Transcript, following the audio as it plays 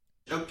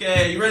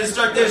Okay, you ready to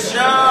start this show?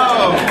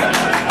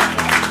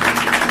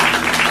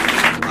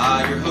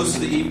 Your host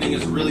of the evening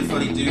is a really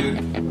funny dude.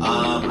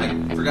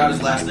 I forgot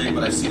his last name,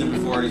 but I've seen him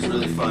before, and he's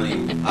really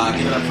funny. Give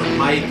it up for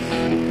Mike.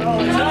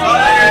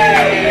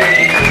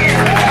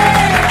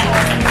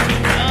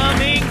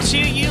 Coming to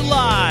you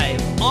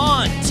live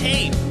on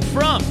tape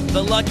from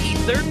the lucky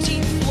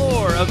 13th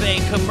floor of a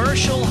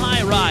commercial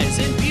high-rise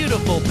in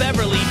beautiful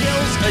Beverly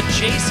Hills,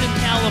 adjacent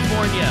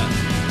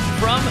California.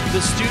 From the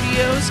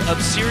studios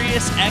of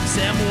Sirius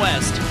XM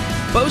West,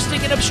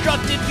 boasting an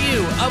obstructed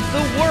view of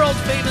the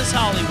world-famous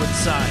Hollywood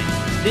sign.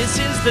 This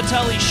is The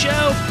Tully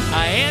Show.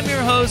 I am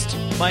your host,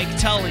 Mike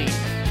Tully.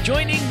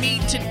 Joining me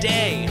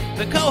today,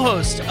 the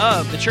co-host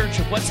of the Church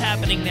of What's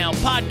Happening Now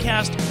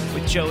podcast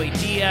with Joey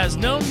Diaz,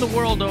 known the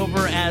world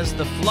over as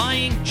the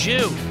Flying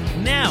Jew.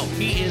 Now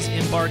he is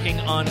embarking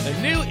on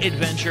a new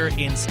adventure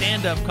in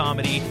stand-up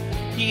comedy.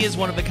 He is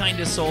one of the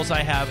kindest souls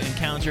I have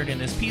encountered in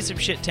this piece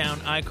of shit town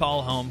I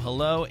call home.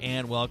 Hello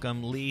and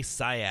welcome, Lee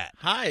Syatt.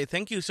 Hi,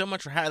 thank you so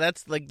much for having.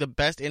 That's like the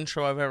best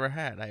intro I've ever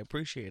had. I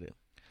appreciate it.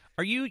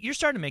 You're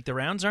starting to make the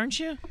rounds, aren't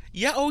you?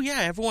 Yeah, oh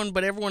yeah, everyone,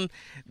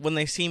 when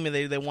they see me,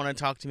 they want to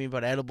talk to me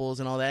about edibles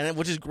and all that,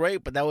 which is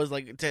great, but that was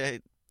like,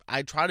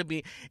 I try to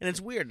be, and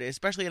it's weird,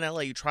 especially in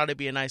LA, you try to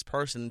be a nice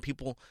person,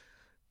 people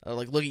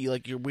look at you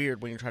like you're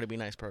weird when you're trying to be a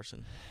nice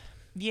person.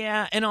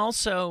 Yeah, and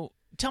also,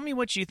 tell me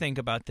what you think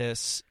about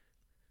this.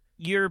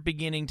 You're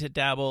beginning to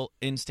dabble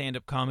in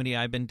stand-up comedy.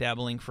 I've been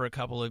dabbling for a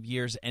couple of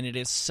years, and it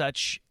is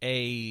such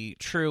a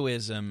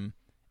truism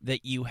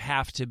that you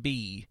have to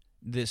be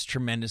this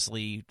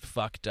tremendously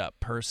fucked up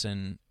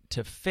person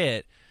to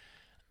fit.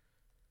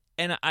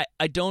 And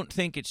I don't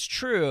think it's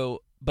true,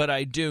 but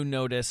I do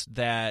notice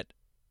that,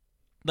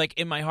 like,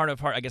 in my heart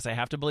of heart, I guess I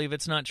have to believe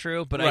it's not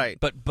true, but right.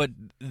 But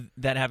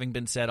that having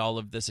been said, all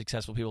of the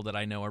successful people that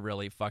I know are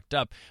really fucked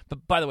up.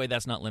 But by the way,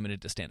 that's not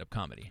limited to stand-up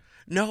comedy.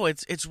 No,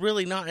 it's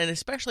really not, and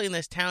especially in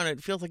this town,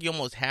 it feels like you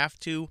almost have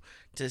to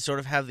sort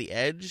of have the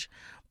edge.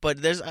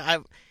 But I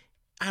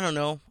don't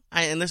know,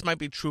 and this might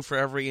be true for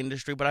every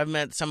industry, but I've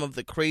met some of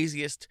the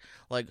craziest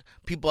like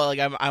people like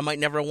I might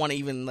never want to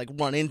even like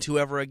run into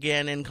ever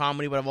again in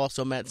comedy. But I've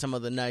also met some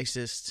of the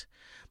nicest,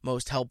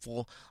 most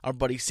helpful. Our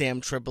buddy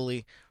Sam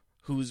Tripoli,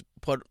 who's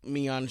put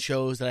me on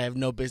shows that I have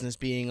no business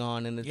being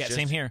on, and it's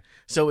same here.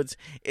 So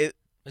it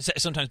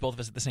sometimes both of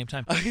us at the same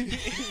time,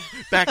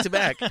 back to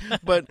back.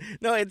 But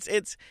no, it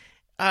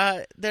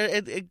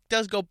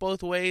does go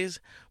both ways.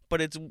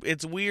 But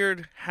it's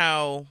weird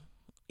how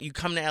you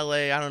come to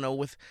LA, I don't know,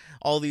 with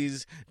all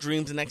these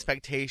dreams and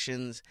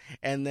expectations,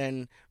 and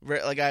then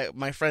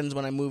my friends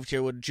when I moved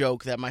here would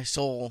joke that my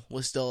soul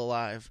was still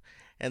alive,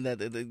 and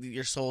that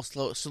your soul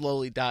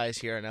slowly dies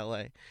here in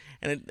LA,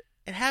 and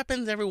it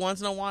happens every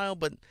once in a while,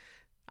 but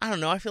I don't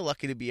know. I feel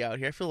lucky to be out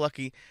here. I feel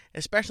lucky,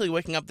 especially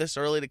waking up this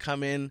early to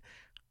come in.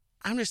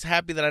 I'm just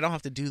happy that I don't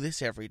have to do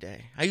this every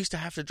day. I used to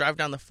have to drive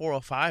down the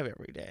 405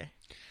 every day.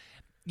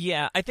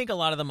 Yeah, I think a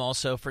lot of them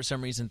also, for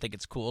some reason, think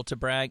it's cool to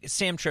brag.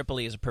 Sam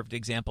Tripoli is a perfect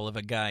example of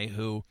a guy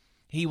who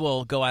he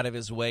will go out of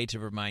his way to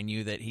remind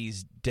you that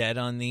he's dead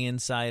on the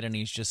inside and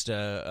he's just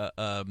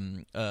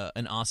an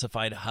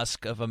ossified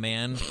husk of a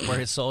man where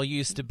his soul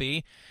used to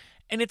be.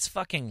 And it's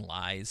fucking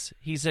lies.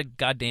 He's a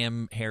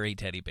goddamn hairy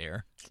teddy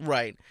bear.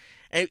 Right.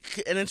 And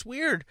it's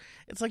weird.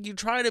 It's like you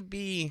try to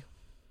be,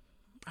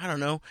 I don't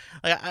know.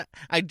 Like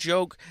I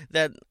joke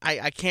that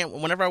I can't,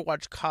 whenever I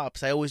watch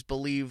Cops, I always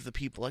believe the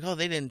people. Like, oh,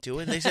 they didn't do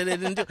it. They said they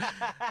didn't do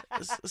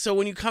it. So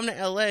when you come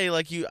to LA,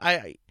 like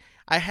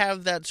I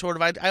have that sort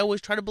of, I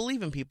always try to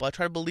believe in people. I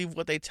try to believe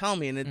what they tell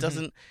me. And it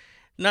doesn't,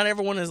 not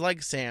everyone is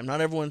like Sam.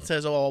 Not everyone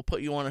says, oh, I'll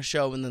put you on a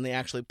show. And then they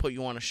actually put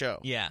you on a show.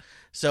 Yeah.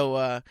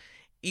 So,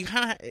 you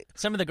kind of,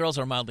 some of the girls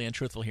are mildly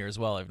untruthful here as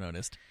well, I've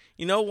noticed.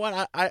 You know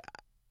what? I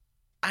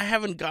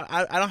haven't got.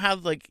 I don't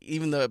have like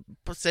even the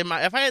say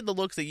my. If I had the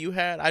looks that you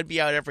had, I'd be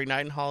out every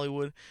night in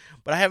Hollywood.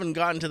 But I haven't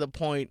gotten to the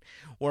point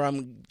where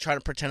I'm trying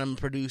to pretend I'm a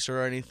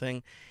producer or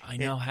anything. I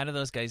know. How do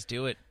those guys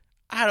do it?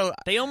 I don't.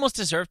 They almost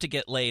deserve to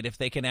get laid if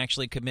they can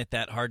actually commit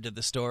that hard to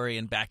the story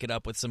and back it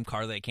up with some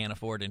car they can't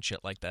afford and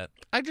shit like that.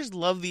 I just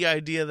love the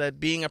idea that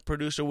being a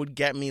producer would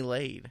get me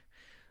laid.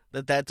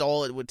 That's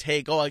all it would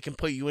take. Oh, I can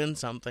put you in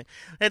something.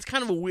 It's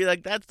kind of a weird,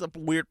 like, that's the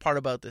weird part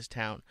about this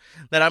town.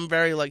 That I'm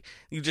very, like,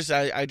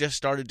 I just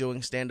started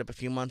doing stand-up a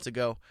few months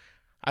ago.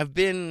 I've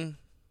been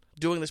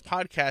doing this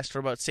podcast for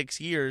about 6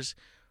 years,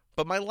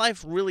 but my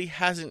life really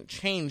hasn't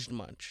changed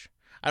much.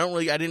 I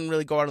didn't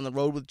really go out on the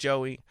road with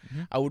Joey.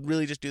 Mm-hmm. I would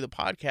really just do the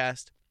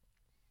podcast.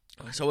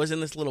 So I was in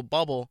this little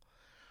bubble,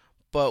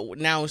 but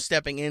now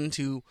stepping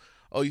into,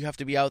 oh, you have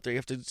to be out there. You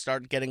have to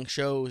start getting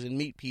shows and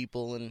meet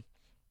people, and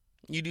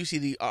you do see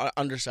the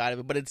underside of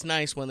it, but it's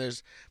nice when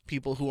there's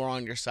people who are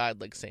on your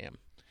side like Sam.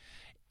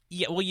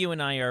 Yeah, well, you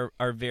and I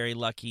are very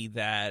lucky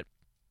that...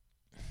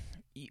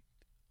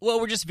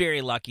 Well, we're just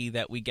very lucky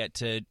that we get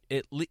to...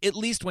 At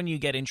least when you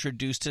get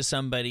introduced to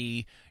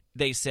somebody,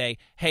 they say,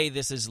 hey,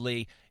 this is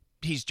Lee.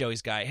 He's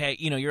Joey's guy. Hey,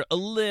 you're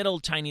a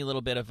tiny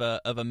little bit of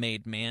a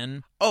made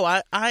man. Oh,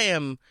 I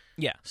am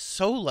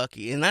so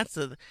lucky. And that's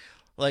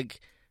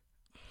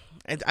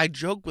and I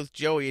joke with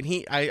Joey,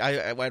 and I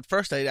at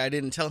first I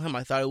didn't tell him.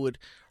 I thought it would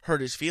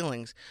hurt his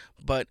feelings,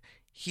 but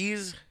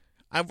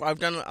I've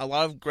done a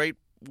lot of great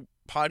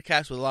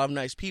podcasts with a lot of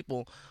nice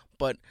people,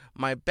 but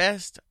the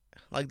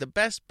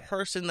best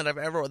person that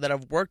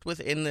I've worked with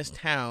in this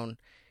town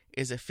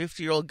is a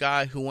 50-year-old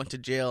guy who went to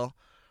jail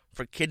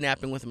for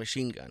kidnapping with a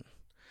machine gun.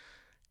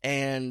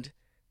 And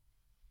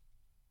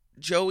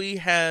Joey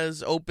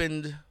has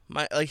opened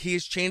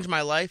he's changed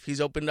my life.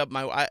 He's opened up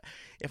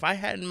if I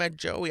hadn't met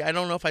Joey, I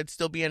don't know if I'd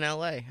still be in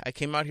LA. I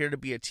came out here to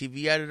be a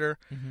TV editor.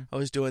 Mm-hmm. I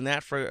was doing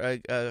that for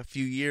a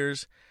few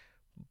years.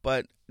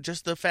 But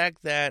just the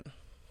fact that,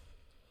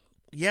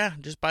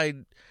 just by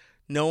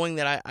knowing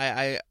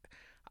that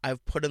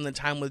I've put in the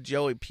time with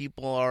Joey,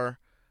 people are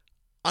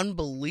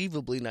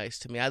unbelievably nice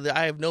to me.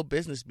 I have no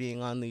business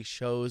being on these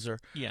shows or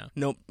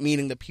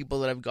meeting the people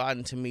that I've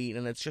gotten to meet,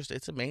 and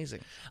it's amazing.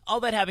 All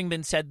that having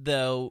been said,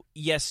 though,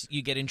 yes,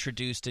 you get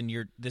introduced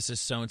and this is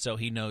so-and-so,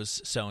 he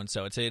knows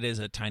so-and-so. It is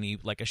a tiny,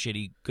 like a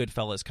shitty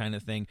Goodfellas kind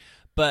of thing.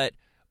 But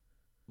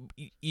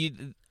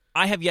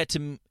I've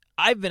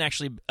been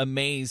actually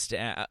amazed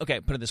at, okay,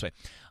 put it this way.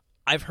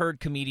 I've heard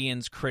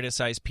comedians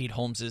criticize Pete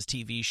Holmes'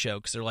 TV show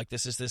because they're like,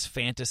 this is this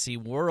fantasy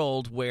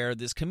world where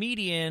this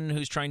comedian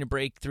who's trying to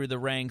break through the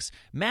ranks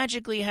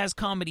magically has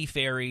comedy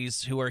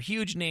fairies who are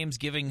huge names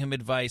giving him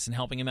advice and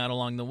helping him out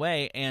along the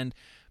way. And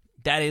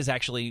that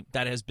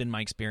has been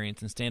my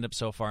experience in stand-up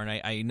so far, and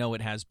I know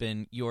it has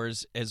been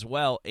yours as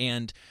well.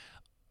 And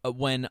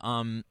when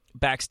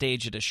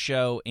backstage at a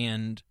show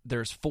and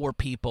there's 4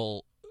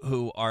 people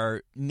who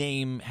are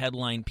name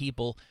headline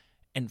people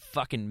and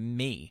fucking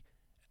me,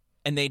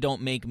 and they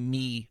don't make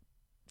me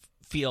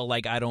feel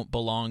like I don't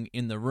belong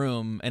in the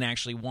room and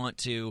actually want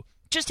to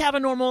just have a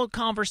normal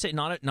conversation,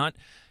 not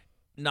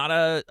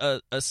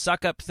a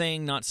suck-up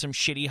thing, not some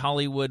shitty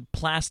Hollywood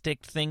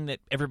plastic thing that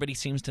everybody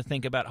seems to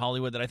think about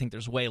Hollywood that I think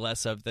there's way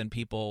less of than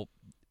people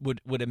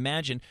would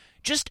imagine.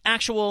 Just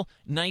actual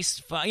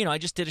nice I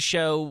just did a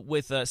show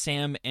with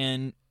Sam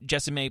and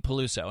Jessimae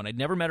Peluso, and I'd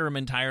never met her in my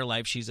entire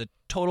life. She's a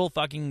total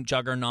fucking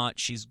juggernaut.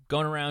 She's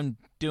going around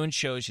doing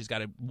shows. She's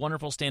got a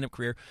wonderful stand-up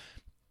career.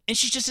 And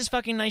she's just this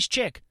fucking nice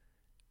chick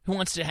who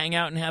wants to hang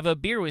out and have a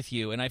beer with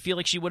you. And I feel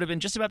like she would have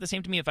been just about the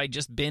same to me if I'd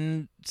just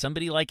been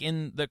somebody like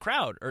in the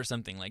crowd or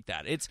something like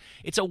that. It's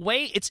a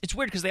way, it's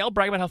weird because they all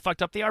brag about how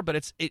fucked up they are, but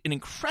it's an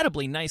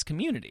incredibly nice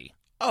community.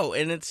 Oh,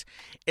 and it's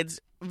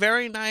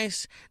very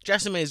nice.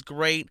 Jessimae is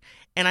great.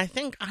 And I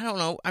think, I don't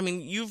know, I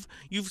mean, you've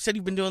said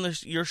you've been doing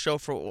your show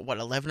for,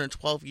 11 or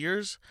 12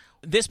 years?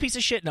 This piece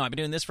of shit? No, I've been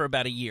doing this for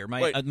about a year.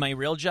 My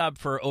real job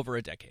for over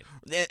a decade.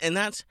 And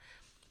that's...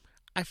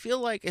 I feel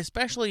like,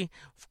 especially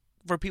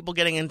for people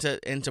getting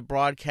into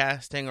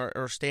broadcasting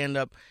or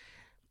stand-up,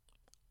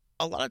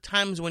 a lot of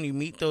times when you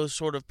meet those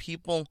sort of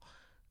people,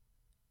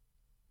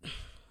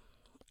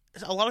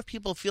 a lot of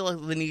people feel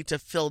like the need to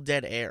fill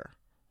dead air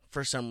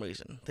for some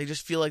reason. They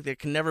just feel like there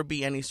can never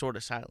be any sort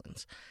of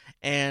silence.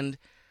 And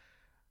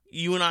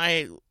you and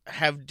I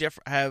have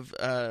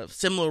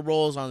similar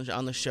roles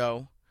on the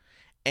show,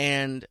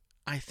 and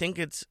I think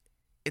it's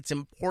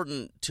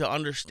important to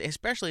understand,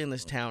 especially in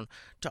this town,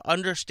 to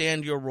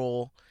understand your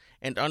role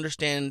and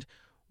understand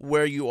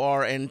where you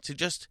are, and to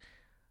just,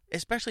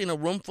 especially in a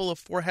room full of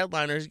 4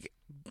 headliners,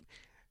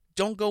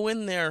 don't go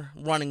in there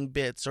running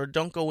bits, or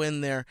don't go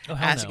in there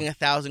asking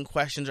 1,000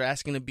 questions or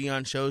asking to be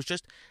on shows.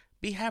 Just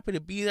be happy to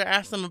be there.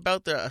 Ask them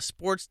about a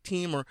sports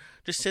team, or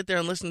just sit there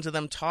and listen to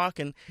them talk.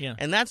 And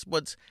that's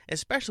what's,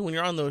 especially when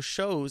you're on those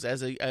shows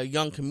as a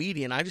young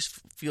comedian, I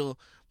just feel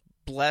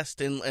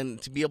blessed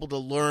and to be able to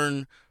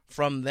learn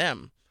from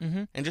them,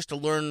 and just to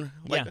learn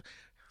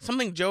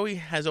something Joey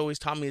has always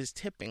taught me is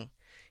tipping.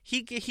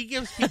 He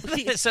gives people.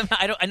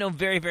 I know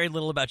very, very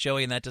little about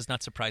Joey, and that does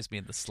not surprise me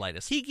in the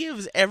slightest. He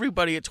gives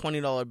everybody a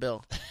 $20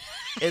 bill.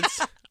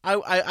 It's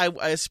I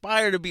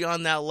aspire to be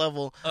on that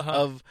level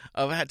of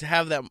to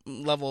have that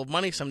level of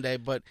money someday.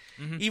 But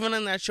even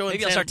in that show,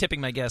 maybe I'll start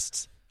tipping my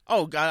guests.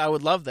 Oh God, I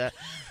would love that.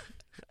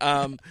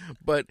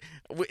 But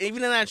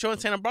even in that show in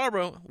Santa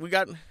Barbara, we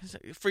got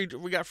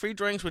free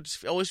drinks,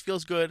 which always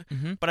feels good.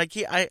 But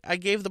I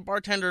gave the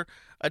bartender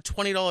a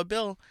 $20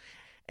 bill,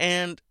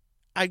 and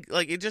I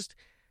like it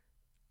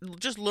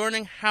just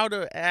learning how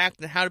to act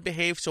and how to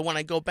behave. So when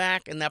I go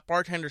back and that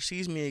bartender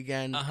sees me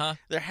again,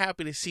 they're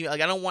happy to see me.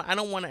 Like I don't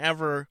want to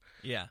ever.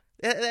 Yeah.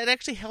 That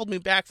actually held me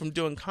back from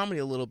doing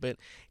comedy a little bit.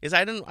 Is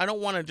I don't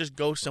want to just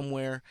go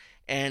somewhere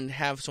and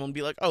have someone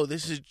be like, oh,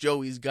 this is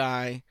Joey's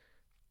guy.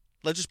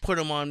 Let's just put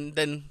him on,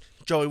 then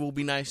Joey will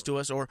be nice to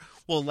us, or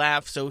we'll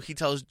laugh, so he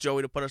tells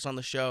Joey to put us on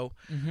the show.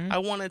 I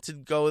wanted to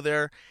go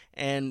there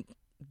and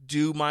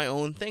do my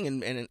own thing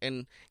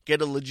and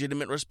get a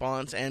legitimate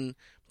response and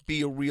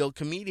be a real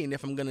comedian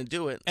if I'm going to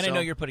do it. And so, I know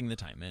you're putting the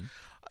time in.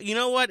 You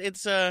know what?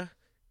 It's the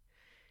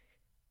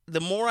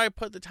more I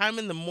put the time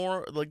in, the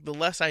more, like, the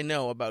less I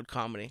know about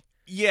comedy.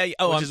 Yeah.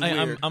 Oh,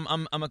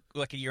 I'm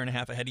like a year and a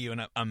half ahead of you,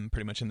 and I'm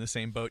pretty much in the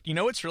same boat. You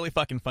know what's really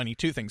fucking funny?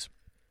 2 things.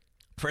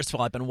 First of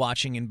all, I've been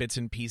watching in bits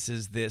and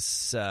pieces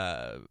this.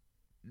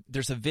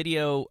 There's a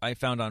video I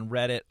found on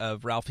Reddit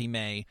of Ralphie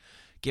May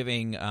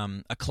giving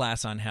a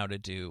class on how to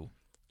do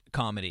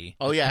comedy.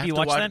 Oh yeah, have you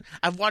watched that?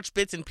 I've watched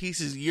bits and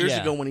pieces years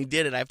ago when he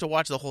did it. I have to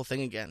watch the whole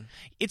thing again.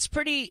 It's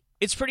pretty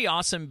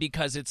awesome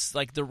because it's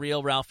like the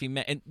real Ralphie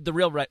May, and the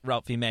real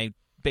Ralphie May,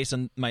 based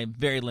on my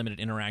very limited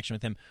interaction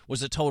with him,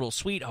 was a total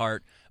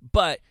sweetheart.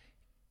 But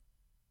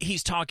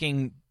he's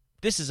talking.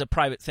 This is a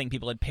private thing.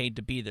 People had paid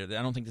to be there.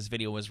 I don't think this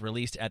video was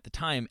released at the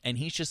time. And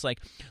he's just like,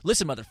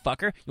 listen,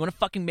 motherfucker, you want to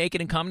fucking make it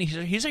in comedy?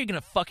 Here's how you're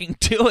going to fucking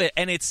do it.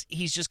 And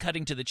he's just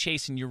cutting to the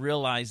chase, and you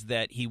realize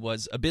that he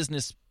was a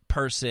business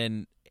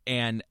person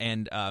and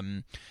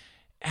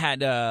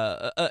had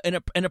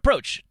an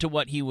approach to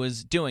what he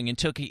was doing,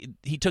 and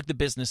he took the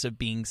business of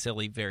being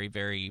silly very,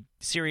 very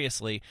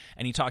seriously.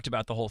 And he talked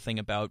about the whole thing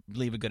about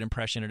leave a good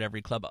impression at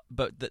every club.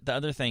 But the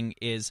other thing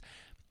is,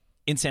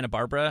 in Santa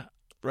Barbara,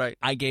 right,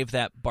 I gave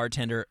that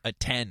bartender a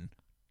 10,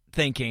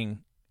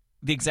 thinking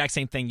the exact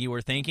same thing you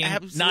were thinking.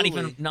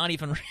 Absolutely. Not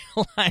even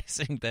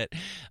realizing that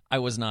I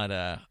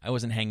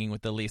wasn't hanging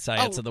with the Lee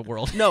Syeds of the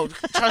world. No,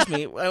 trust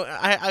me.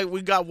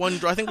 We got one.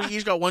 I think we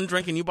each got one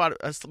drink, and you bought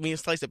me a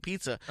slice of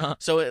pizza. Uh-huh.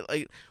 So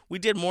we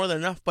did more than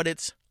enough. But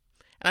it's,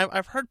 and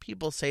I've heard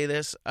people say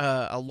this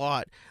a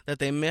lot, that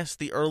they miss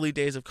the early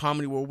days of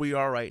comedy where we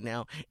are right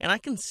now, and I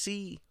can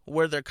see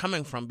where they're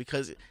coming from,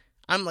 because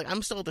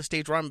I'm still at the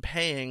stage where I'm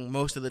paying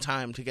most of the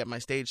time to get my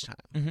stage time,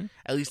 Mm-hmm.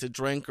 at least a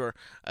drink or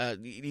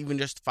even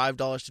just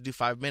 $5 to do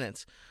 5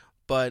 minutes.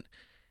 But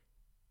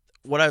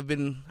I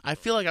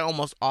feel like I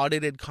almost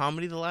audited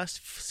comedy the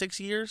last 6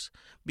 years,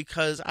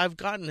 because I've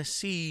gotten to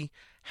see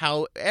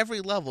how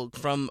every level,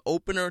 from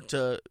opener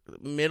to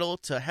middle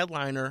to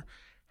headliner,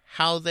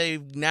 how they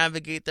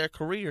navigate their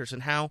careers,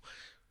 and how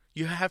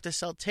you have to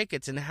sell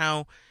tickets, and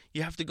how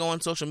you have to go on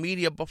social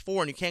media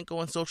before, and you can't go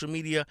on social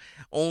media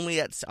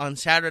only on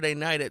Saturday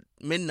night at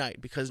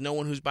midnight, because no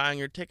one who's buying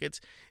your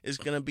tickets is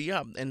going to be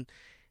up. And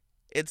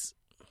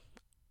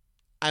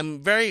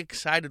I'm very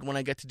excited when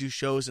I get to do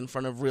shows in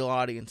front of real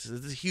audiences.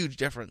 It's a huge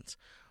difference.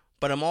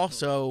 But I'm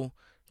also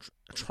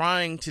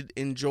trying to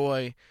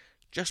enjoy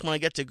just when I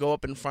get to go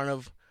up in front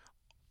of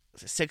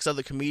 6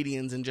 other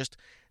comedians and just,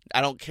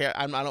 I don't care.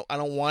 I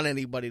don't want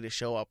anybody to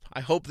show up.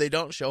 I hope they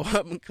don't show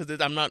up, because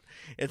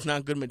it's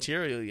not good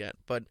material yet.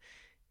 But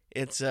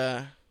it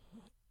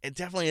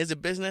definitely is a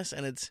business,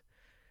 and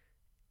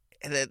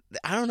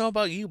I don't know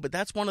about you, but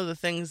that's one of the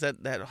things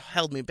that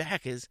held me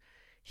back, is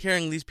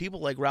hearing these people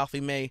like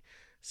Ralphie May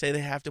say they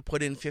have to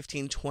put in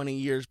 15, 20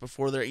 years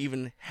before they're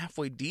even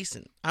halfway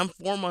decent. I'm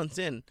 4 months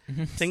in.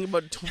 Thinking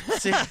about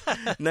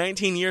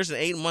 19 years and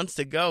 8 months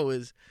to go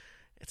it's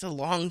a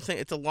long thing.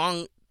 It's a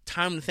long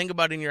time to think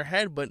about in your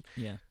head, but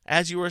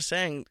as you were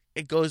saying,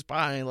 it goes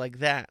by like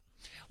that.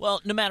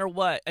 Well, no matter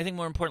what, I think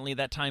more importantly,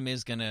 that time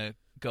is going to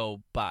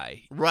go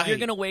by. Right. You're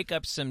going to wake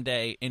up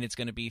someday, and it's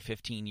going to be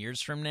 15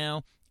 years from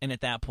now, and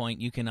at that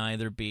point, you can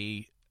either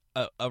be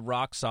a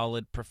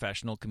rock-solid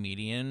professional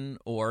comedian,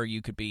 or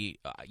you could be,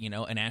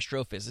 an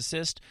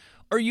astrophysicist,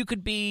 or you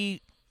could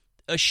be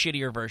a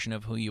shittier version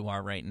of who you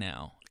are right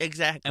now.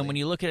 Exactly. And when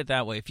you look at it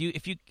that way,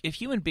 if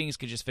human beings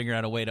could just figure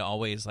out a way to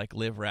always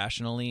live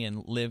rationally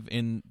and live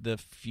in the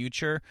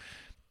future,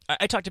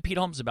 I talked to Pete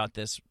Holmes about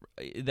this,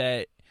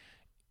 that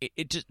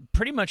it just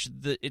pretty much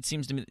it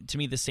seems to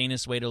me the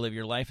sanest way to live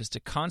your life is to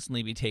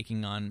constantly be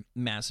taking on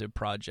massive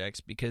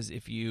projects, because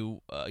if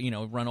you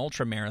run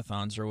ultra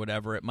marathons or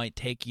whatever, it might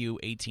take you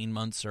 18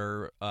 months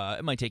or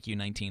it might take you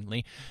 19,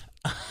 Lee.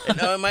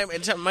 No,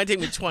 it might take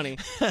me 20.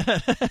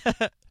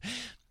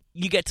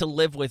 You get to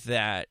live with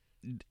that.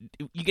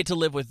 You get to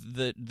live with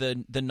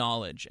the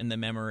knowledge and the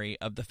memory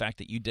of the fact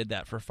that you did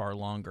that for far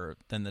longer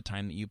than the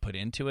time that you put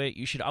into it.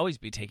 You should always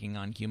be taking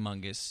on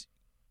humongous,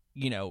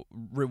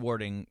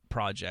 rewarding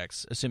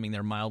projects, assuming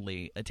they're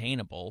mildly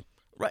attainable.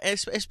 Right,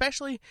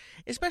 especially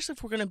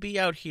if we're going to be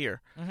out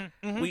here.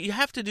 Mm-hmm, mm-hmm.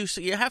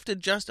 You have to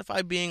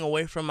justify being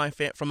away from my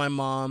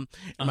mom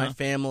and my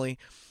family.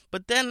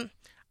 But then,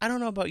 I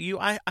don't know about you,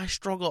 I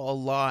struggle a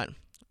lot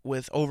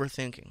with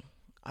overthinking.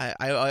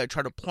 I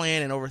try to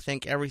plan and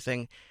overthink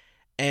everything,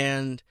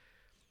 and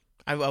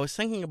I was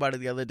thinking about it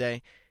the other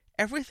day.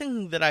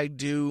 Everything that I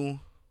do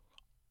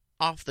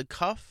off the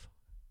cuff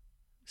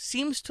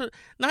seems to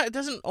it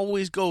doesn't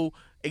always go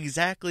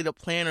exactly to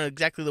plan or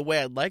exactly the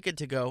way I'd like it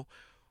to go,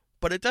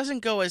 but it doesn't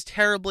go as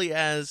terribly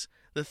as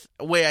the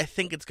way I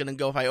think it's going to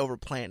go if I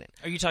overplan it.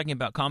 Are you talking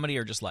about comedy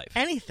or just life?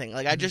 Anything.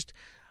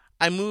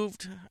 I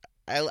moved.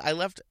 I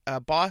left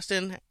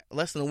Boston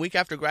less than a week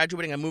after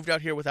graduating. I moved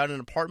out here without an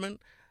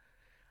apartment.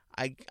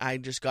 I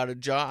just got a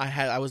job.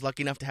 I was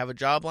lucky enough to have a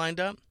job lined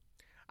up.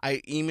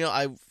 I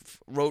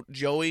wrote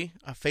Joey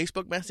a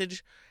Facebook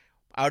message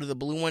out of the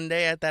blue one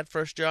day at that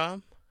first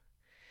job,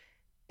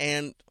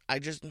 and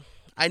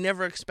I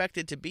never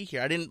expected to be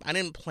here. I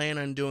didn't plan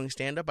on doing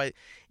stand up.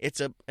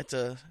 It's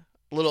a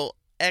little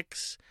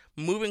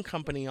moving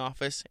company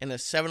office in a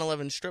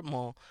 7-Eleven strip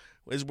mall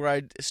is where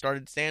I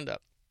started stand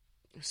up.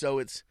 So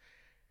it's.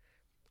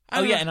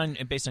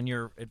 And based on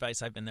your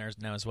advice, I've been there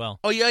now as well.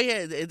 Oh, yeah,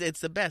 it's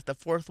the best, the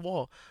fourth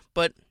wall.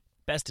 But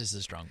best is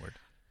a strong word.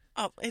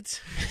 Oh,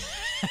 it's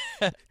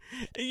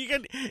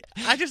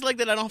I just like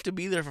that I don't have to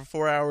be there for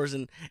 4 hours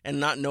and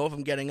not know if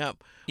I'm getting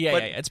up. Yeah,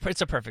 But- yeah,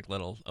 it's a perfect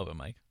little open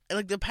mic.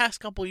 Like the past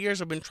couple of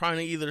years, I've been trying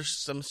to either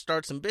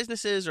start some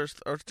businesses or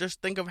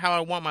just think of how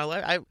I want my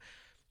life.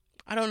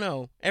 I don't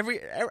know.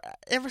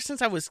 Ever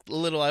since I was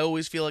little, I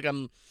always feel like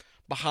I'm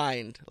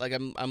behind, like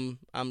I'm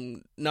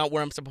not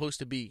where I'm supposed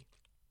to be,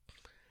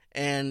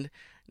 and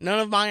none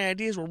of my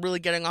ideas were really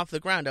getting off the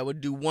ground. I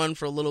would do one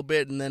for a little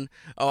bit, and then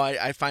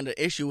I find an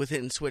issue with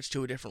it and switch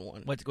to a different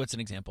one. What's an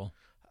example?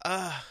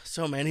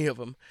 So many of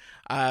them.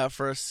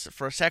 For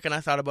a second, I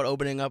thought about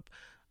opening up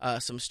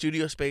some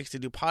studio space to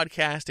do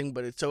podcasting,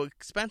 but it's so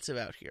expensive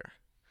out here.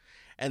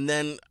 And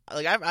then,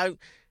 like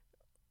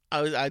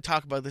I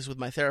talk about this with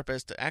my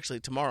therapist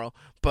actually tomorrow.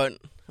 But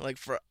like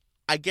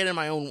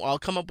I'll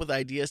come up with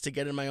ideas to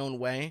get in my own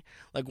way.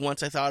 Like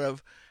once I thought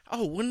of,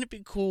 wouldn't it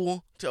be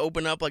cool to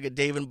open up like a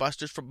Dave &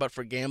 Buster's but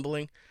for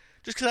gambling?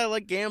 Just because I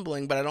like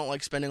gambling, but I don't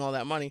like spending all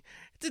that money.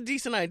 It's a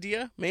decent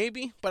idea,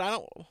 maybe, but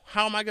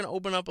how am I going to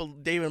open up a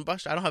Dave &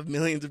 Buster? I don't have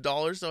millions of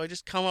dollars, so I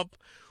just come up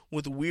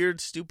with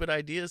weird, stupid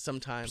ideas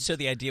sometimes. So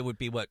the idea would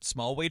be what,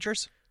 small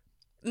wagers?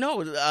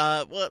 No,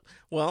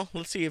 well,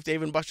 let's see if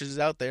Dave & Buster's is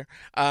out there.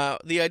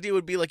 The idea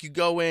would be like you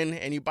go in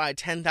and you buy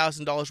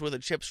 $10,000 worth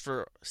of chips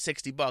for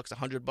 $60,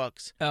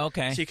 $100. Oh,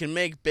 okay. So you can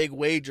make big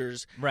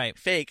wagers, Right.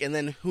 fake, and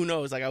then who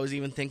knows? Like I was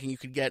even thinking you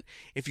could get,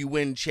 if you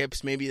win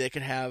chips, maybe they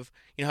could have,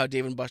 you know how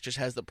Dave & Buster's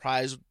has the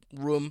prize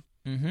room,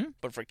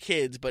 but for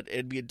kids, but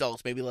it'd be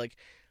adults. Maybe like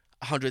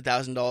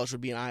 $100,000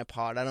 would be an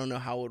iPod. I don't know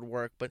how it would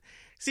work, but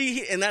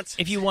see, and that's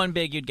If you won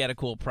big, you'd get a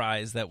cool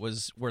prize that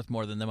was worth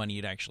more than the money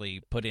you'd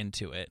actually put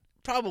into it.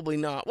 probably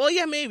not. Well,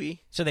 yeah,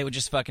 maybe. So they would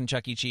just fucking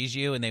Chuck E. Cheese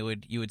you, and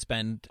you would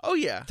spend Oh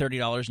yeah.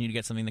 $30 and you'd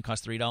get something that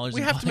cost $3.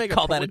 We and have to make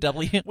call that a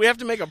W. We have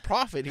to make a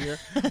profit here,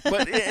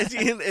 but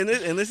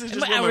and this is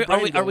just where my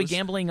brain Are we goes.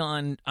 gambling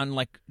on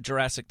like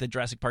the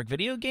Jurassic Park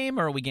video game,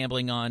 or are we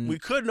gambling on We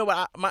could know,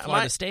 but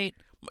Florida State?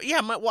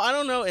 well, I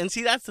don't know. And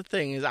see, that's the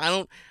thing is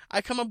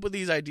I come up with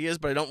these ideas,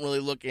 but I don't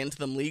really look into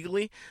them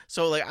legally.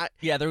 So like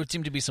Yeah, there would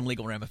seem to be some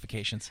legal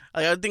ramifications.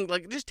 I think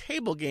like just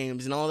table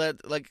games and all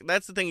that. Like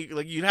that's the thing.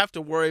 Like you'd have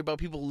to worry about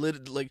people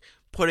like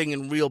putting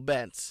in real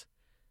bets,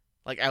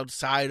 like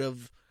outside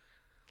of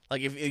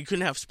like if you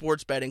couldn't have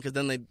sports betting because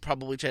then they'd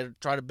probably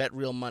try to bet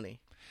real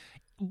money.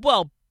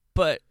 Well,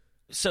 but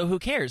so who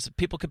cares?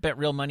 People could bet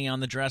real money on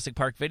the Jurassic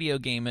Park video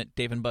game at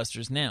Dave &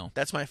 Buster's now.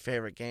 That's my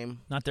favorite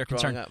game. Not their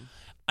growing concern. up.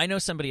 I know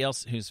somebody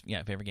else whose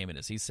favorite game it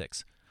is. He's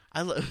 6.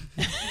 I love.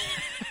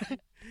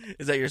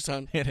 Is that your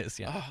son? It is,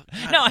 yeah. Oh,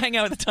 God. No, I hang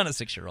out with a ton of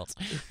 6-year-olds.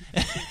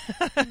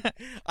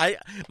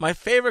 My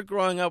favorite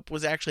growing up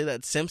was actually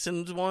that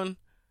Simpsons one,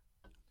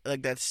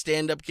 like that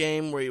stand-up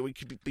game where we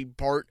could be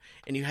Bart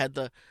and you had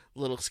the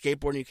little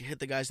skateboard and you could hit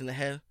the guys in the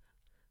head.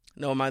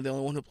 No, am I the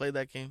only one who played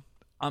that game?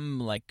 I'm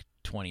like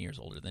 20 years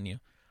older than you.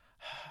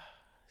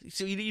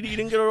 So you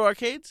didn't go to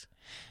arcades?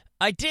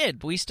 I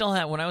did. We still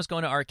had, when I was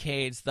going to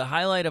arcades, the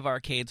highlight of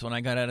arcades when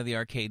I got out of the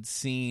arcade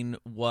scene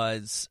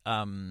was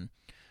Punch-Out.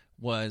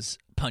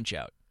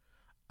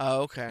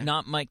 Oh, okay.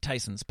 Not Mike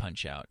Tyson's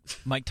Punch-Out.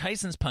 Mike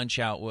Tyson's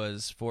Punch-Out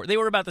was they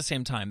were about the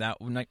same time.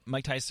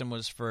 Mike Tyson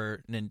was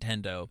for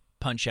Nintendo.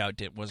 Punch-Out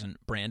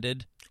wasn't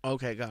branded.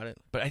 Okay, got it.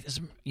 But but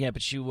you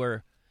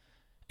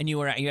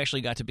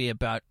actually got to be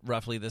about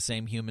roughly the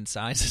same human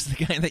size as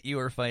the guy that you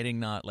were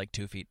fighting, not like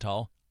 2 feet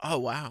tall. Oh,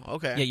 wow.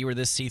 Okay. Yeah, you were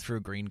this see-through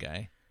green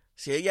guy.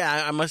 See,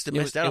 yeah, I must have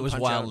missed out. It was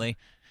on wildly.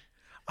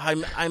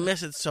 Punch-Out. I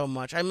miss it so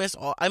much. I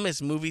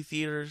miss movie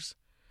theaters.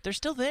 They're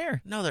still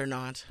there. No, they're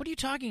not. What are you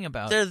talking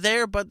about? They're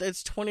there, but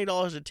it's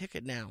 $20 a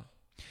ticket now.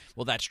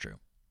 Well, that's true.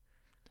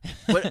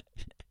 But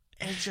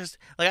it's just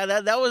like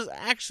that was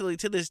actually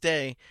to this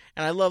day,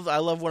 and I love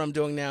what I'm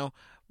doing now.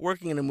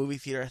 Working in a movie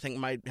theater, I think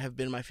might have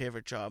been my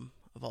favorite job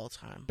of all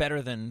time.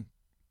 Better than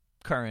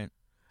current,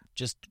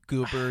 just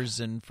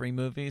goobers and free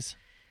movies.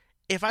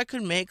 If I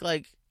could make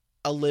like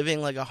a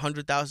living, like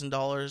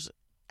 $100,000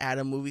 at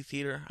a movie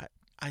theater,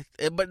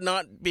 but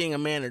not being a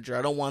manager,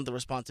 I don't want the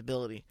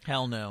responsibility.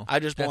 Hell no.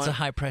 That's a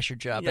high pressure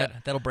job. Yeah.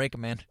 That'll break a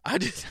man. I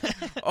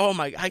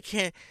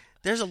can't.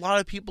 There's a lot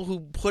of people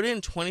who put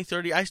in 20,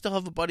 30. I still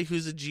have a buddy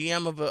who's a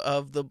GM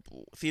of the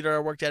theater I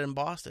worked at in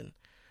Boston.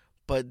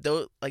 But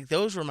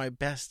those were my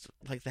best,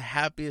 like the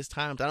happiest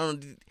times. I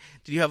don't know.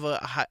 Did you have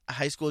a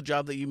high school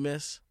job that you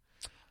miss?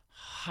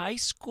 High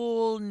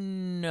school,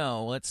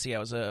 no. Let's see. I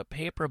was a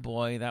paper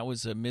boy. That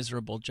was a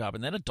miserable job.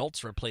 And then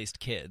adults replaced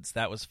kids.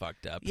 That was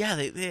fucked up. Yeah,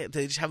 they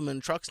just have them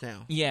in trucks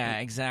now. Yeah,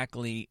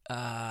 exactly.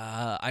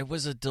 I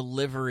was a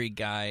delivery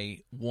guy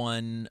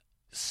one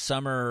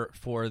summer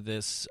for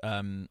this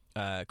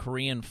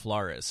Korean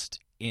florist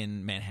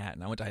in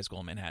Manhattan. I went to high school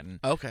in Manhattan.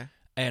 Okay.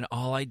 And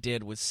all I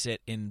did was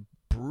sit in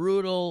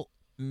brutal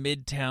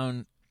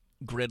Midtown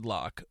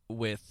gridlock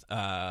with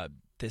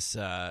this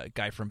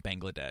guy from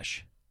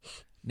Bangladesh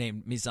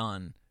named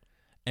Mizan,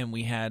 and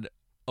we had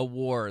a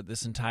war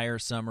this entire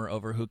summer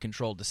over who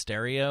controlled the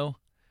stereo.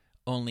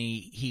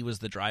 Only he was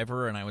the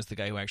driver, and I was the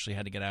guy who actually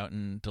had to get out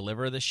and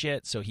deliver the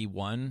shit, so he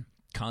won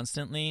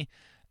constantly.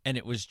 And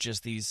it was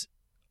just these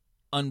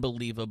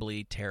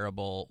unbelievably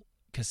terrible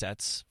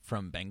cassettes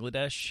from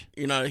Bangladesh.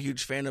 You're not a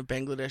huge fan of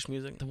Bangladesh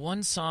music? The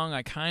one song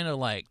I kind of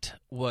liked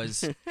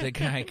was the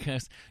guy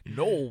goes,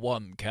 "No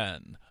one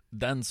can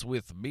dance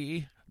with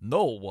me.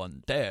 No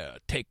one dare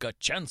take a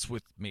chance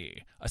with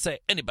me. I say,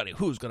 anybody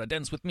who's gonna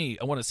dance with me,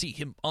 I want to see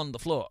him on the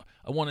floor.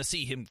 I want to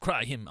see him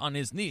cry him on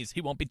his knees.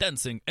 He won't be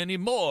dancing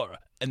anymore."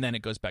 And then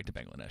it goes back to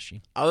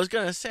Bangladeshi. I was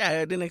going to say,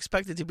 I didn't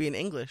expect it to be in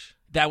English.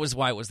 That was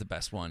why it was the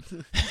best one.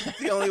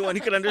 The only one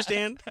you could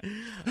understand.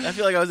 I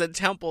feel like I was at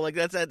Temple. Like,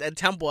 that's at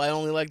Temple, I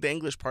only liked the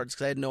English parts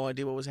because I had no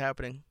idea what was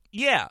happening.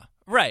 Yeah,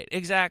 right,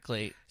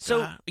 exactly.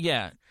 So,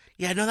 yeah.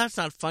 Yeah, no, that's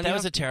not funny. That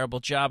was a terrible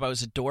job. I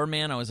was a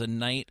doorman. I was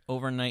a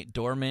overnight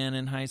doorman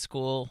in high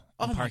school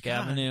on Park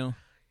Avenue.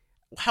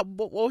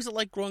 What was it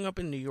like growing up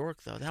in New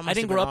York, though? I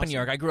didn't grow up in New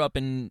York. I grew up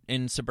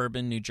in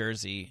suburban New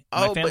Jersey.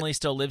 My family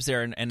still lives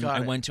there, and I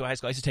went to high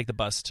school. I used to take the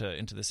bus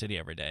into the city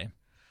every day.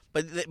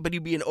 But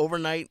you'd be an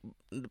overnight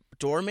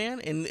doorman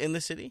in the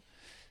city?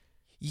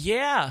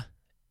 Yeah.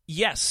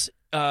 Yes.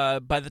 By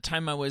the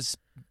time I was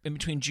in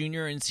between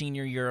junior and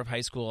senior year of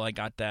high school, I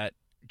got that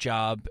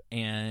job.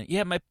 And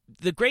yeah,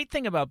 the great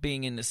thing about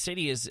being in the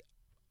city is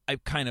I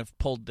kind of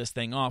pulled this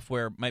thing off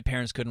where my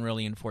parents couldn't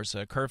really enforce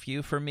a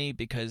curfew for me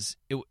because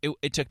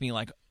it took me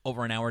like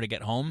over an hour to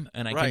get home,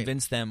 and I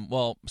convinced them,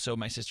 so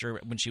my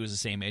sister, when she was the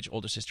same age,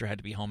 older sister, had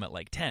to be home at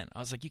like 10. I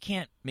was like, you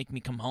can't make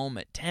me come home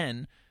at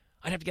 10.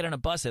 I'd have to get on a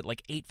bus at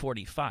like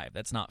 8:45.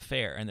 That's not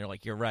fair. And they're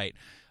like, you're right.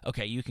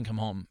 Okay, you can come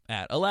home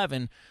at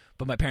 11,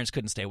 but my parents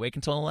couldn't stay awake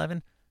until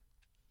 11.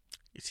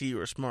 You see, you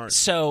were smart.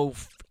 So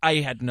I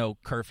had no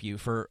curfew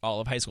for all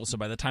of high school, so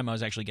by the time I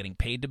was actually getting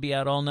paid to be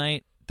out all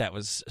night, that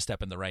was a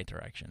step in the right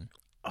direction.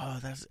 Oh,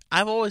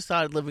 I've always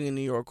thought living in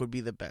New York would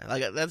be the best.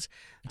 Like it's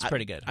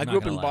pretty good. I grew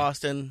up in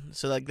Boston,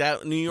 so like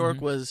that New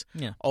York was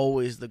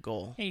always the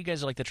goal. Hey, you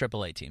guys are like the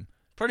AAA team,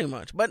 pretty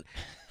much. But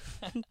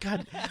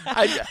God,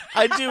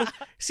 I do.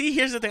 See,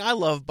 here's the thing.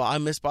 I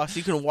miss Boston.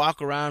 You can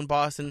walk around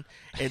Boston.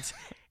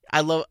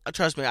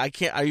 Trust me, I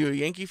can't. Are you a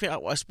Yankee fan,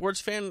 a sports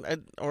fan?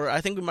 Or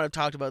I think we might have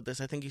talked about this.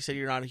 I think you said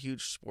you're not a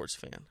huge sports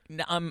fan.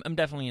 No, I'm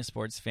definitely a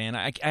sports fan.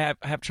 I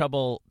have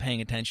trouble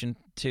paying attention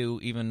to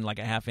even like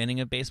a half inning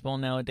of baseball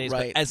nowadays.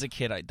 Right. But as a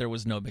kid, there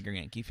was no bigger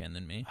Yankee fan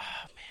than me.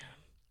 Oh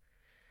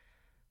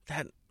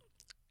man,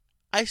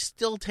 I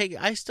still take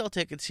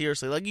it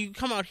seriously. Like you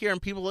come out here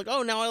and people are like,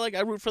 oh, now I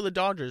root for the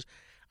Dodgers.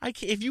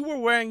 If you were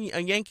wearing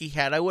a Yankee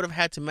hat, I would have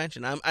had to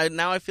mention. Now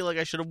I feel like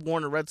I should have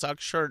worn a Red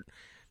Sox shirt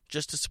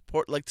just to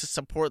support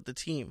the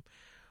team.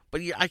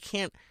 But yeah, I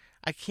can't.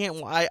 I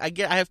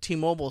have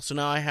T-Mobile, so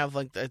now I have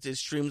like it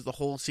streams the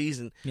whole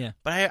season. Yeah.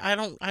 But I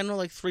know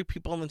like 3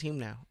 people on the team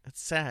now. It's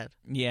sad.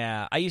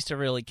 Yeah, I used to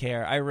really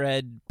care. I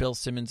read Bill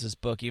Simmons'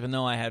 book, even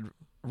though I had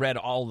read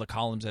all the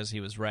columns as he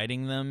was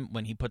writing them.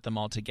 When he put them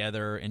all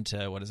together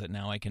into what is it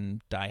now? I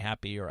Can Die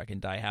Happy, or I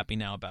Can Die Happy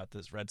Now, about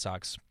this Red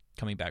Sox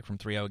coming back from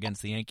 3-0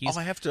 against the Yankees. Oh,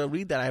 I have to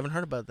read that. I haven't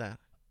heard about that.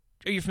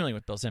 Are you familiar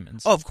with Bill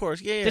Simmons? Oh, of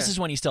course. Yeah. This is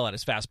when he still had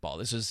his fastball.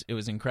 It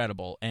was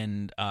incredible.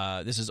 And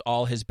this is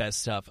all his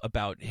best stuff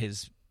about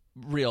his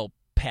real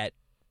pet.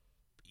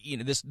 You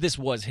know, this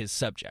was his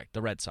subject,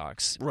 the Red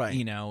Sox. Right.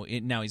 You know,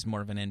 now he's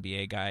more of an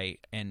NBA guy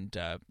and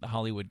a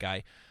Hollywood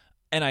guy.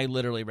 And I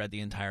literally read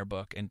the entire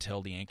book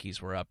until the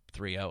Yankees were up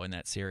 3-0 in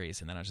that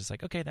series. And then I was just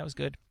like, okay, that was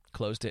good.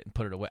 Closed it and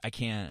put it away. I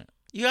can't.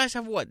 You guys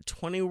have,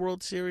 20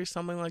 World Series,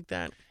 something like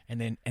that?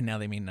 And now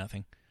they mean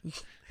nothing.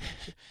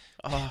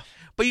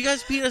 But you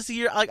guys beat us the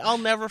year. Like, I'll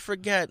never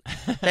forget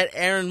that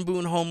Aaron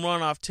Boone home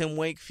run off Tim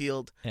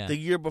Wakefield the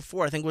year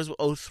before. I think it was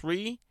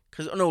 2003. It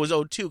was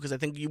 2002 because I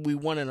think we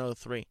won in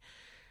 2003.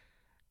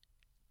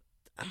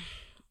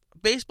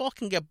 Baseball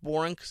can get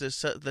boring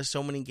because there's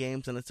so many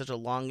games and it's such a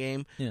long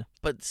game. Yeah.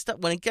 But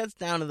when it gets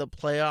down to the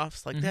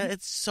playoffs like that,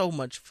 it's so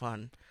much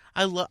fun.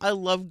 I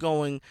love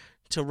going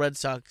to Red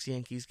Sox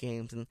Yankees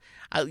games and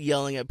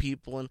yelling at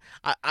people, and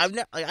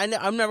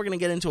I'm never gonna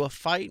get into a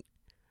fight,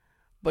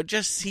 but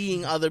just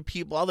seeing other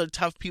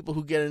tough people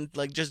who get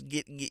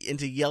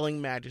into yelling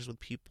matches with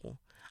people,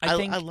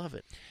 I love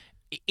it.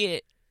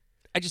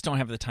 I just don't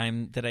have the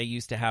time that I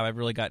used to have. I've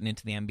really gotten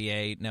into the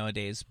NBA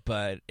nowadays,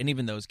 and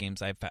even those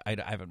games I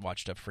haven't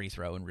watched a free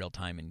throw in real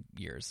time in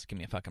years. Give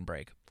me a fucking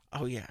break.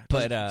 Oh yeah,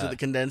 but to the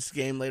condensed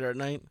game later at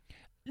night.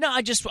 No,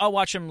 I'll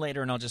watch them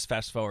later and I'll just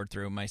fast forward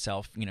through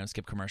myself,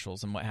 skip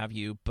commercials and what have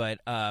you. But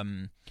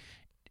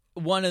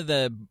one of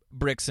the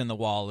bricks in the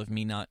wall of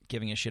me not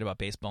giving a shit about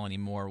baseball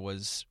anymore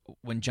was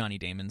when Johnny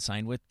Damon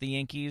signed with the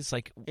Yankees.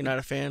 Like, you're not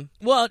a fan?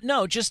 Well,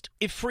 no, just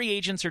if free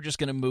agents are just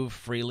going to move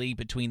freely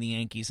between the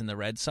Yankees and the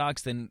Red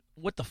Sox, then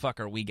what the fuck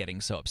are we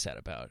getting so upset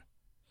about?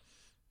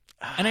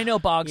 And I know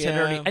Boggs had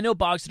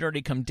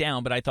already come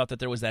down, but I thought that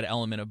there was that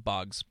element of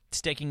Boggs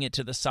sticking it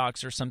to the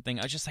Sox or something.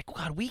 I was just like,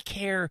 God, we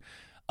care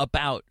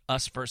about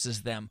us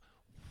versus them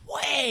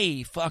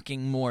way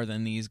fucking more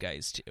than these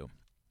guys do.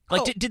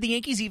 Like, did the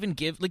Yankees even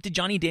did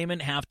Johnny Damon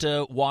have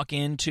to walk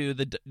into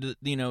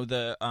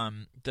the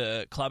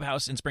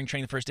clubhouse in spring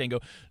training the first day and go,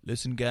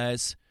 listen,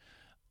 guys,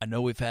 I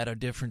know we've had our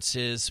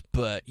differences,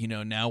 but,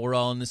 now we're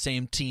all on the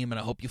same team, and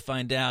I hope you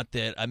find out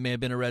that I may have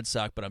been a Red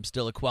Sox, but I'm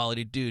still a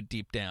quality dude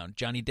deep down.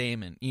 Johnny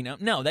Damon,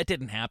 No, that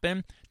didn't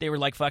happen. They were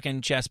like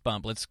fucking chest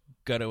bump. Let's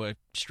go to a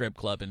strip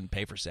club and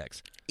pay for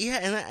sex. Yeah,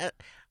 and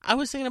I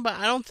was thinking about,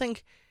 I don't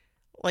think,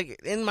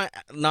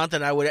 not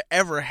that I would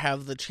ever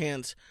have the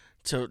chance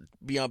to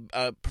be a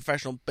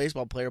professional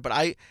baseball player, but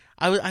I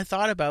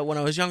thought about when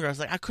I was younger, I was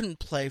like, I couldn't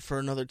play for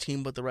another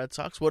team but the Red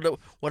Sox. What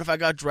if I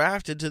got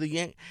drafted to the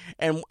Yankees?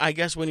 And I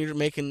guess when you're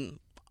making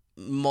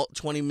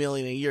 $20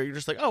 million a year, you're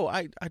just like, oh,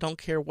 I don't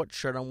care what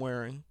shirt I'm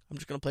wearing. I'm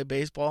just gonna play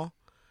baseball.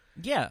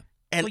 Yeah,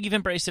 and you've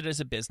embraced it as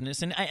a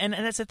business, and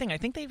that's the thing. I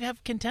think they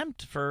have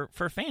contempt for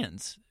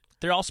fans.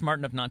 They're all smart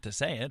enough not to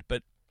say it,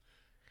 but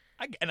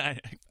I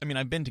mean,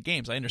 I've been to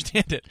games. I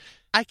understand it.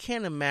 I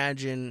can't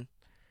imagine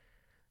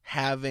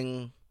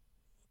having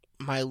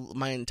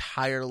my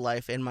entire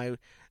life and my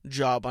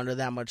job under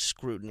that much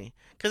scrutiny,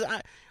 because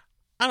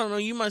I don't know,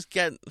 you must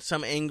get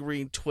some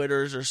angry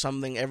Twitters or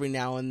something every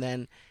now and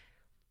then,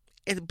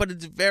 but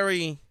it's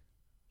very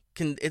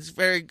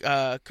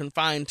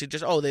confined to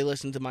just, oh, they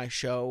listen to my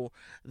show,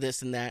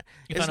 this and that.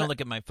 If I don't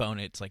look at my phone,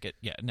 it's like it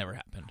never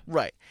happened.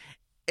 Right.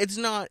 It's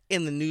not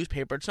in the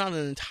newspaper. It's not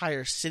an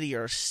entire city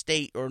or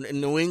state, or in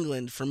New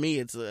England. For me,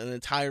 it's an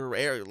entire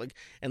area, like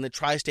in the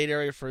tri-state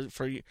area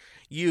for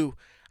you.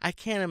 I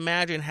can't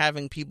imagine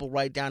having people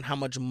write down how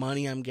much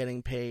money I'm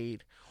getting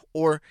paid,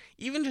 or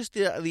even just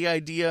the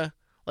idea.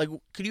 Like,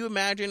 could you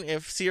imagine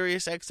if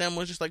Sirius XM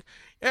was just like,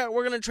 yeah,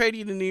 we're going to trade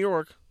you to New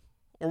York,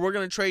 or we're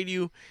going to trade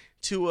you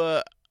to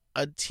a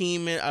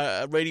team,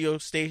 a radio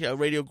station, a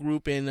radio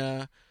group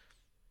in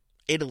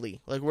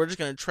Italy. Like, we're just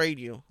going to trade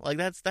you. Like,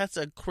 that's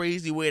a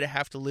crazy way to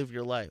have to live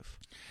your life.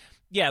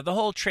 Yeah, the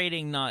whole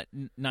trading, not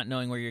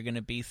knowing where you're going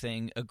to be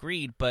thing,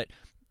 agreed. But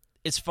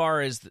as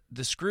far as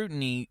the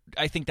scrutiny,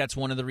 I think that's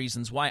one of the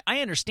reasons why.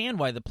 I understand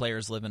why the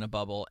players live in a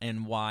bubble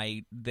and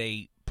why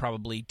they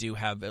probably do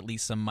have at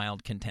least some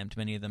mild contempt,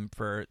 many of them,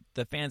 for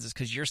the fans, is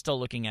because you're still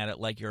looking at it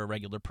like you're a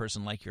regular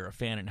person, like you're a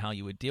fan, and how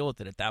you would deal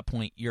with it. At that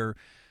point, you're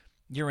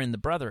in the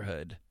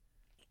brotherhood.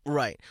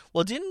 Right.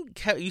 Well,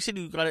 you said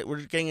you got it?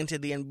 We're getting into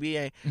the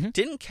NBA. Mm-hmm.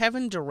 Didn't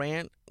Kevin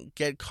Durant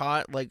get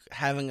caught like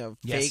having a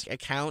fake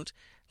account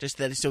just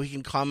so he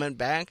can comment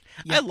back?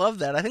 Yeah. I love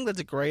that. I think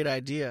that's a great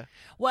idea.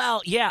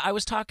 Well, yeah. I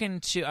was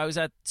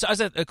at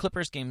a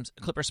Clippers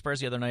Spurs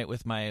the other night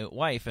with my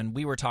wife, and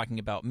we were talking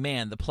about,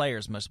 man, the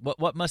players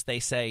what must they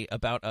say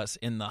about us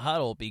in the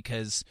huddle,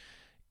 because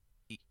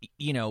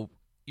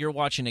you're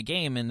watching a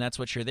game and that's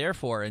what you're there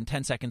for, and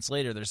 10 seconds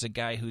later there's a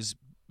guy who's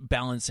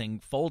balancing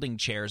folding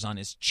chairs on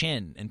his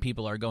chin and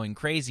people are going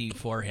crazy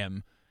for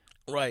him.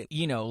 Right.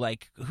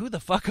 Like, who the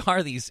fuck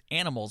are these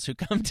animals who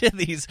come to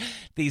these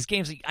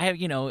games? I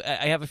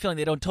have a feeling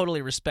they don't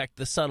totally respect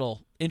the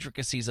subtle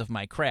intricacies of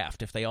my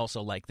craft if they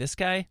also like this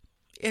guy.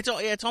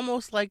 It's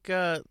almost like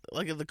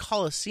the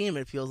Coliseum,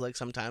 it feels like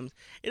sometimes.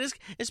 It is,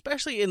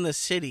 especially in the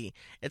city.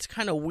 It's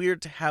kind of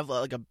weird to have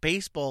like a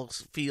baseball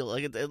feel.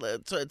 Like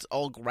it's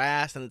all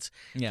grass and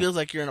feels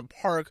like you're in a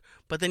park,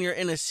 but then you're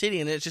in a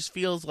city and it just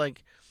feels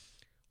like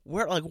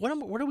what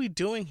are we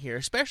doing here?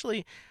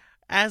 Especially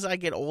as I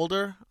get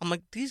older, I'm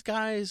like, these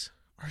guys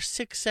are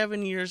 6,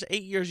 7 years,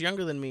 8 years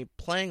younger than me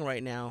playing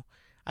right now.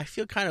 I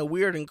feel kind of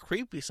weird and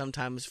creepy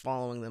sometimes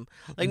following them.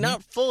 Like,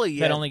 not fully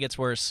yet. That only gets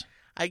worse.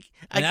 I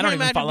don't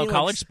even follow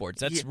college sports.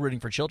 That's rooting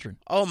for children.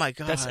 Oh my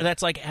god,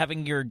 that's like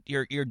having your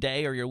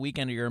day or your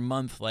weekend or your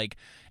month like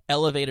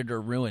elevated or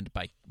ruined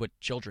by what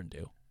children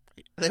do.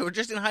 They were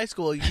just in high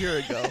school a year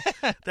ago.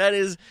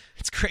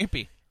 It's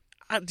creepy.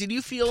 Did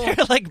you feel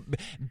they're like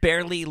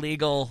barely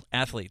legal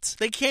athletes?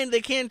 They can't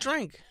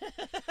drink.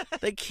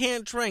 They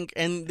can't drink,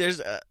 and there's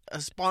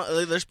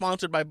they're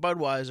sponsored by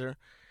Budweiser,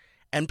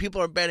 and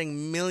people are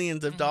betting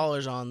millions of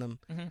dollars on them.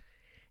 Mm-hmm.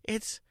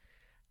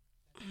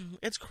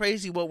 It's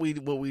crazy what we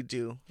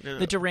do.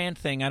 The Durant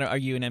thing. Are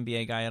you an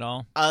NBA guy at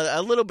all?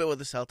 A little bit with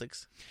the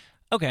Celtics.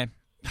 Okay.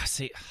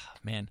 See,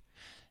 man,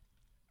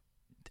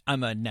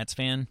 I'm a Nets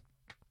fan.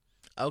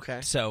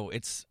 Okay. So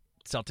it's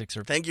Celtics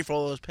are. Thank you for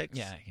all those picks.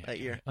 Yeah. That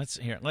year.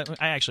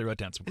 I actually wrote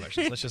down some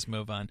questions. Let's just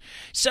move on.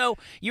 So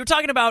you were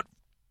talking about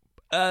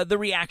the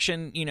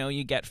reaction.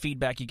 You get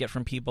feedback you get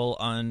from people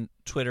on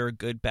Twitter,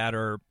 good, bad,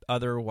 or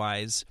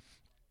otherwise.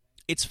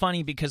 It's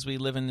funny because we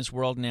live in this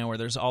world now where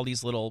there's all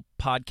these little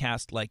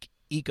podcast-like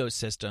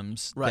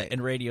ecosystems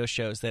and radio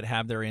shows that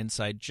have their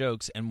inside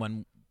jokes. And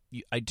when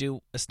I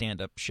do a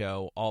stand-up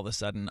show, all of a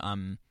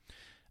sudden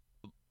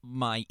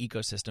my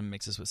ecosystem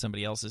mixes with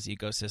somebody else's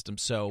ecosystem.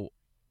 So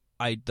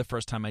the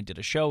first time I did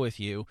a show with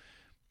you,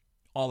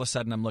 all of a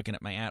sudden I'm looking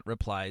at my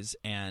 @replies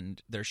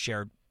and they're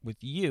shared with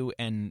you,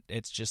 and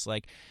it's just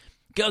like,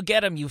 go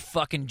get him, you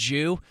fucking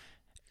Jew.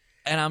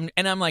 And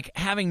I'm like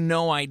having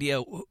no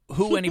idea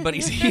who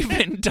anybody's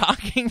even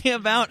talking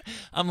about.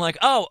 I'm like,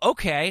 oh,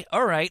 okay,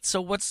 all right.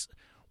 So what's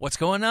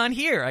going on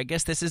here? I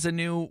guess this is a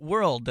new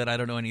world that I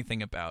don't know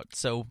anything about.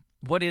 So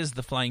what is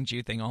the Flying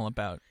Jew thing all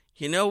about?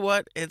 You know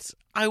what?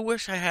 I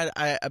wish I had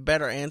a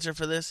better answer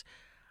for this.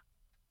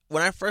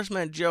 when I first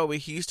met Joey,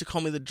 he used to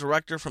call me the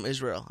director from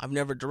Israel. I've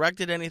never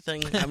directed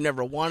anything. I've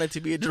never wanted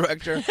to be a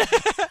director.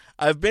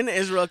 I've been to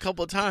Israel a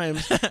couple of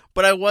times,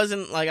 but I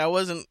wasn't.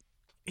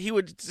 He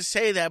would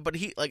say that, but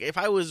if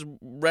I was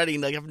ready,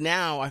 if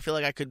now I feel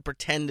like I could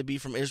pretend to be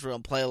from Israel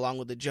and play along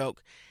with the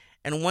joke.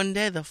 And one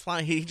day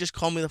he just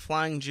called me the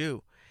Flying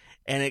Jew,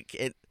 and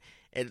it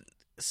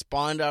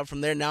spawned out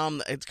from there. Now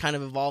it's kind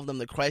of evolved. I'm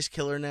the Christ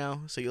Killer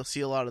now, so you'll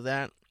see a lot of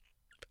that.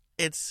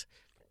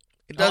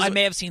 I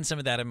may have seen some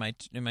of that in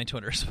my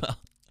Twitter as well.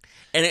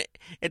 And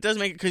it does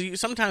make it,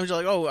 because sometimes you're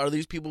like, oh, are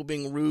these people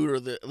being rude or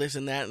this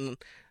and that? And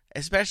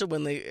especially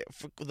when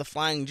the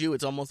Flying Jew,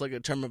 it's almost like a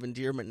term of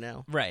endearment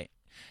now. Right.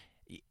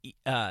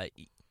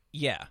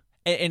 Yeah.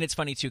 And it's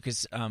funny, too,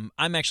 because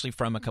I'm actually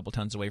from a couple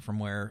towns away from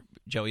where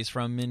Joey's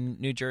from in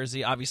New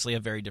Jersey. Obviously a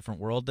very different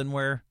world than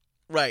where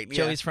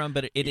Joey's from,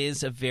 but it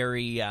is a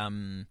very,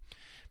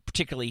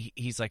 particularly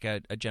he's like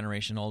a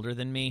generation older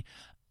than me.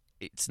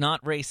 It's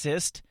not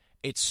racist.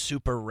 It's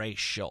super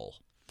racial.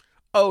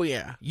 Oh,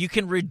 yeah. You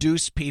can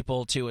reduce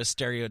people to a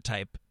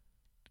stereotype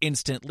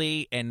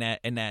instantly, and that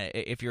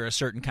if you're a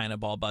certain kind of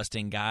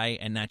ball-busting guy,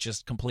 and that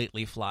just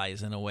completely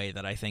flies in a way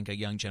that I think a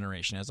young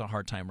generation has a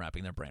hard time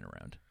wrapping their brain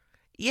around.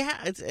 Yeah,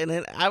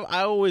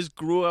 I always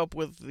grew up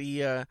with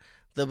the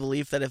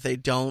belief that if they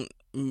don't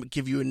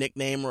give you a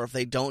nickname or if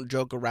they don't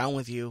joke around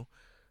with you,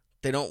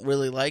 they don't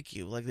really like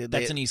you.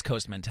 That's an East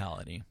Coast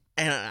mentality.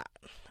 And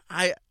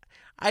I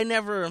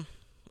never,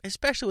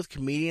 especially with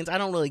comedians, I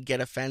don't really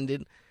get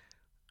offended,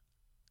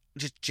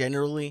 just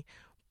generally.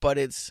 But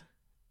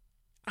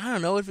I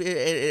don't know.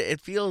 It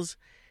feels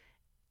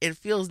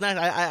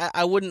nice.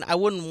 I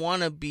wouldn't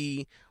want to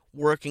be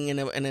working in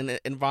an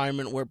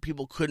environment where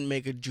people couldn't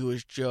make a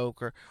Jewish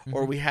joke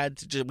or we had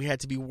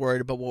to be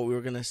worried about what we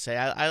were gonna say.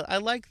 I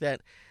like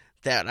that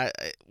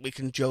we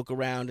can joke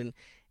around and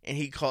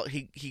he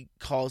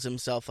calls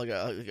himself like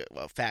a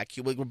fat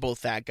kid. We're both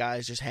fat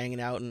guys just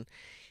hanging out, and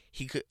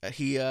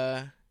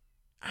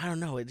I don't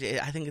know. I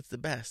think it's the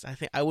best.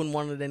 I wouldn't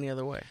want it any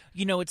other way.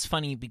 It's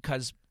funny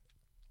because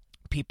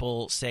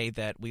people say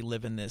that we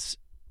live in this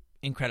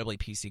incredibly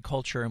PC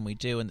culture, and we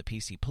do, and the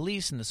PC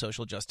police and the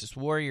social justice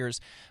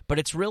warriors, but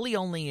it's really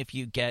only if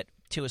you get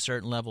to a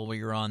certain level where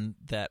you're on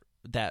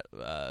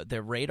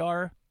their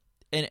radar,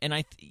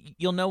 and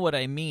you'll know what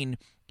I mean.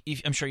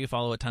 I'm sure you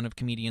follow a ton of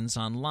comedians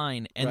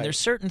online, and right. There's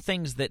certain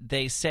things that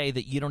they say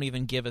that you don't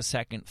even give a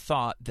second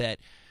thought. That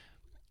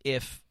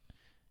if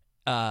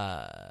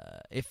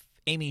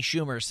Amy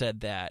Schumer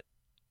said that,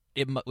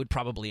 it would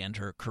probably end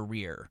her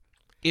career.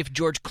 If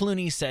George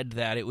Clooney said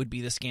that, it would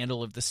be the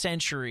scandal of the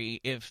century.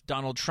 If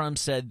Donald Trump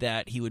said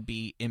that, he would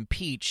be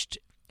impeached.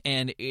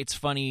 And it's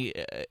funny,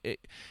 do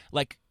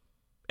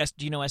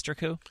you know Esther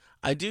Koo?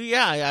 I do,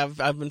 yeah.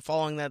 I've been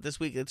following that this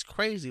week. It's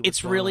crazy.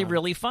 It's really,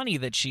 really funny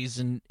that she's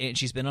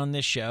been on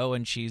this show,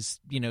 and she's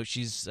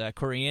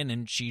Korean,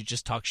 and she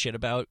just talks shit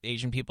about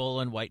Asian people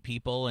and white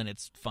people, and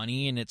it's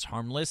funny and it's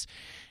harmless.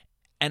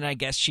 And I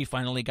guess she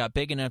finally got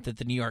big enough that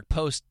the New York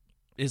Post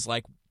is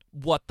like,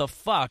 what the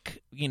fuck,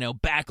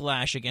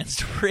 backlash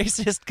against a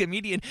racist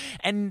comedian.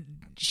 And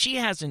she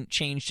hasn't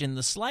changed in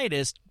the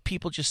slightest.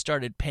 People just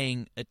started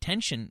paying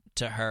attention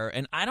to her.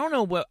 And I don't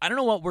know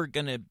what we're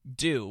going to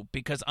do,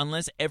 because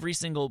unless every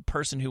single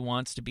person who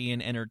wants to be in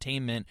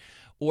entertainment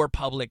or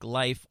public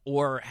life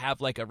or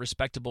have like a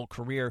respectable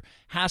career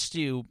has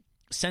to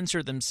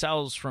censor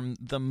themselves from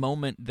the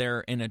moment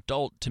they're an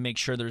adult to make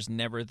sure there's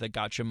never the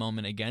gotcha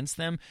moment against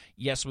them,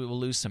 yes, we will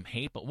lose some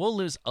hate, but we'll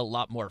lose a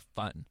lot more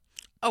fun.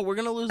 Oh, we're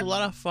going to lose a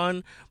lot of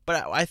fun,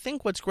 but I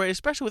think what's great,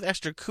 especially with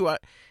Esther Koo,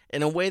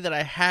 in a way that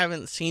I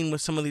haven't seen with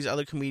some of these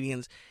other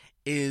comedians,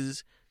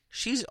 is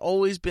she's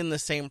always been the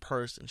same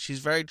person. She's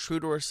very true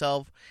to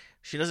herself.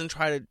 She doesn't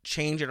try to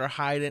change it or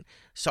hide it.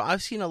 So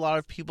I've seen a lot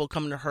of people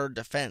come to her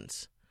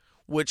defense,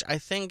 which I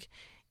think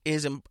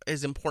is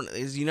important.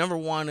 Is you never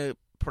want to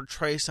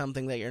portray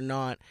something that you're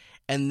not,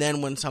 and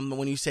then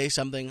when you say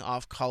something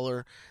off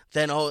color,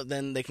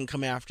 then they can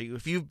come after you.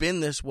 If you've been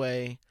this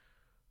way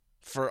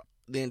for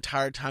the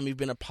entire time you've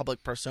been a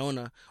public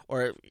persona,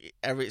 or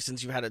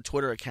since you've had a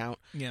Twitter account,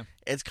 yeah,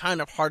 it's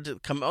kind of hard to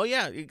come. Oh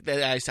yeah,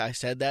 I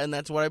said that, and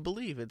that's what I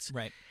believe. It's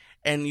right,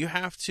 and you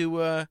have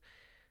to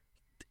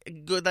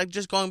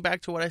just going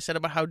back to what I said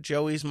about how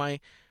Joey's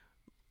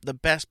the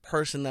best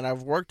person that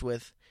I've worked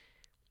with.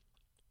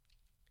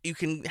 You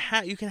can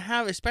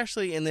have,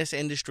 especially in this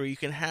industry, you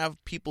can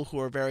have people who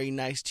are very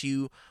nice to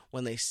you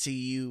when they see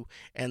you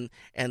and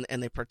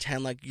they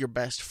pretend like you're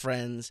best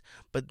friends.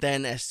 But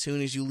then as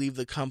soon as you leave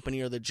the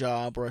company or the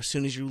job, or as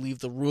soon as you leave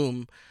the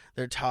room,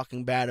 they're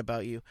talking bad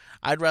about you.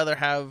 I'd rather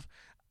have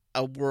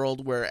a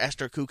world where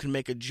Esther Koo can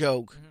make a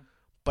joke,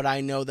 but I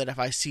know that if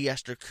I see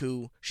Esther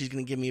Koo, she's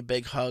going to give me a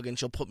big hug and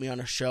she'll put me on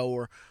a show,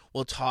 or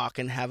we'll talk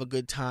and have a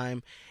good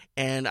time.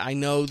 And I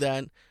know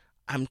that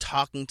I'm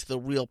talking to the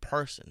real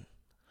person.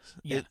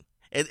 Yeah,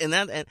 and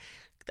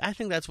I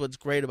think that's what's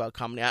great about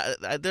comedy.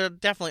 There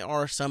definitely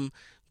are some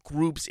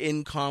groups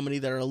in comedy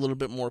that are a little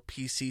bit more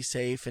PC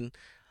safe, and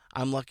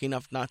I'm lucky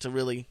enough not to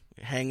really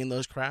hang in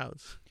those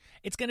crowds.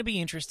 It's going to be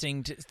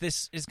interesting.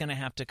 This is going to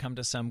have to come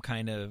to some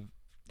kind of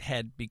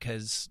head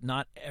because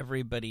not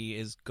everybody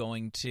is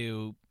going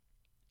to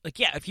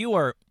if you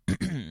are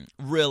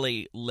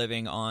really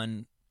living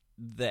on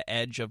the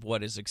edge of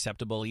what is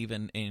acceptable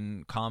even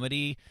in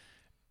comedy,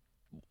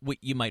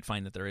 you might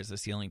find that there is a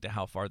ceiling to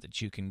how far that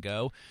you can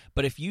go.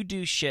 But if you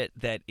do shit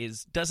that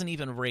doesn't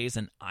even raise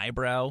an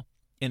eyebrow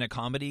in a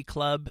comedy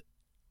club,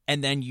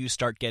 and then you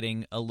start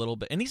getting a little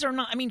bit, and these are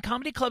not, I mean,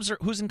 comedy clubs are,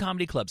 who's in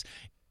comedy clubs?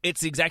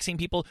 It's the exact same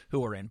people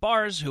who are in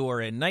bars, who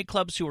are in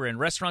nightclubs, who are in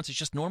restaurants. It's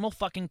just normal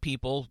fucking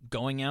people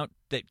going out.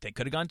 They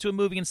could have gone to a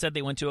movie, instead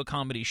they went to a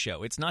comedy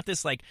show. It's not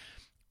this like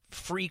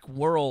freak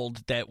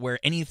world where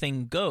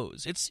anything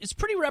goes. It's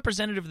pretty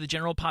representative of the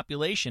general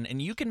population,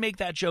 and you can make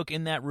that joke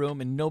in that room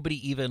and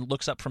nobody even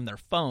looks up from their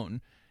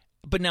phone.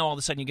 But now all of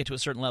a sudden you get to a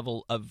certain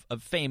level of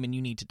fame and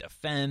you need to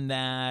defend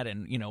that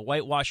and, you know,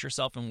 whitewash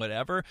yourself and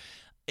whatever.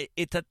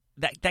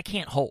 That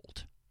can't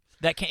hold.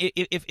 That can,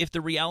 if the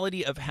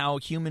reality of how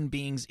human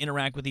beings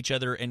interact with each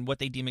other and what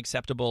they deem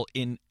acceptable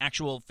in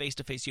actual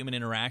face-to-face human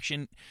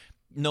interaction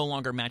no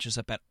longer matches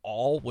up at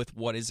all with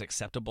what is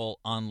acceptable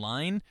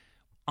online,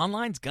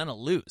 online's gonna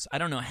lose. I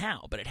don't know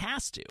how, but it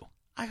has to.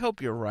 I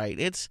hope you're right.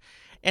 It's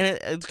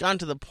gone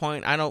to the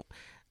point I don't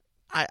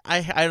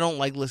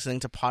like listening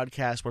to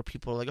podcasts where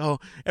people are like, "Oh,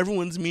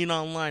 everyone's mean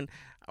online,"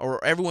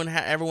 or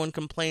everyone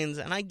complains,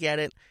 and I get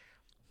it.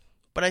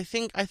 But I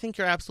think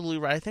you're absolutely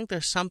right. I think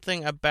there's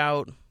something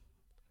about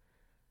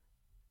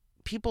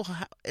people.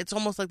 It's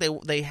almost like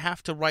they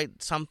have to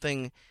write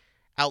something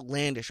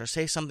outlandish or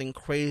say something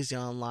crazy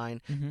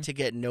online to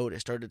get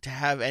noticed or to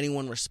have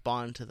anyone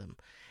respond to them.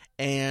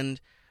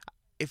 And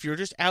if you're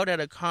just out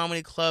at a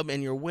comedy club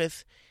and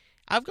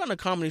I've gone to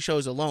comedy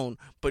shows alone,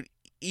 but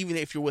even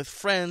if you're with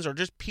friends or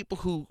just people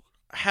who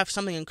have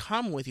something in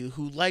common with you,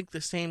 who like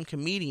the same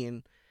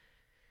comedian,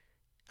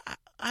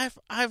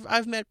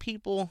 I've met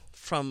people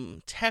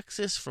from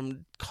Texas,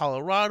 from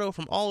Colorado,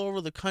 from all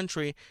over the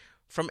country,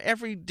 from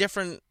every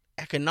different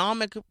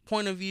economic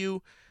point of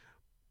view.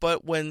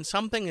 But when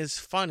something is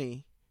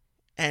funny,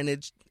 and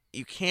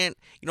you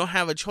don't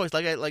have a choice.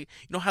 Like you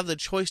don't have the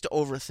choice to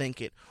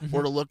overthink it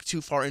or to look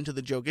too far into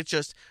the joke. It's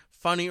just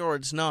funny or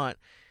it's not.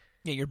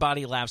 Yeah, your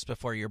body laughs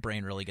before your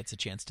brain really gets a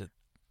chance to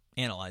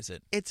analyze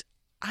it.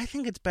 I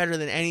think it's better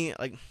than any.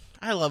 Like,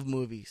 I love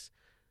movies,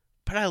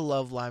 but I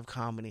love live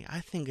comedy. I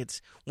think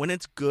when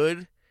it's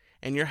good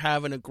and you're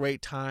having a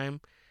great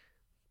time,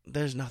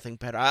 there's nothing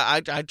better.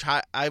 I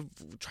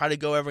try to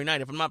go every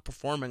night. If I'm not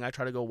performing, I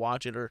try to go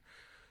watch it or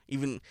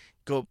even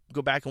go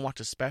back and watch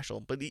a special.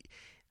 But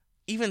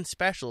even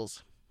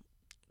specials,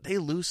 they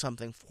lose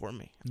something for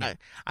me. Yeah.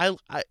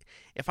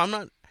 If I'm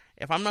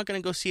not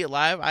going to go see it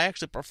live, I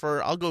actually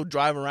prefer, I'll go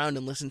drive around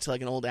and listen to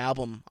like an old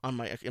album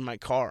in my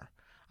car.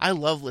 I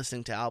love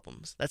listening to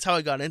albums. That's how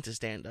I got into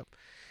stand-up,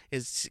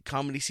 is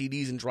comedy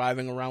CDs and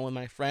driving around with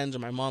my friends or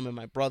my mom and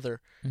my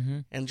brother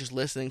and just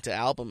listening to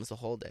albums the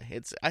whole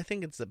day. I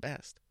think it's the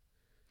best.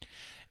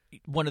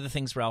 One of the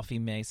things Ralphie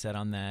May said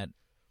on that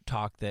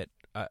talk that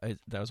I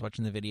was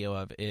watching the video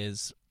of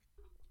is,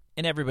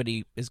 and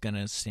everybody is going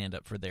to stand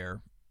up for their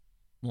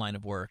line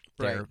of work,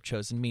 their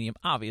chosen medium,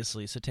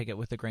 obviously, so take it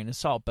with a grain of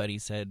salt, but he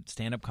said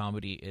stand-up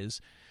comedy is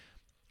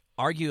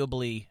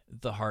arguably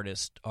the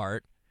hardest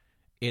art.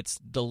 It's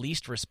the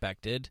least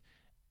respected,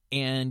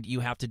 and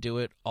you have to do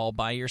it all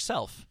by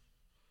yourself.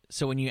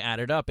 So when you add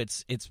it up,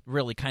 it's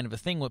really kind of a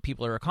thing what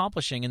people are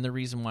accomplishing, and the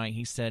reason why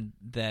he said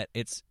that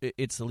it's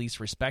the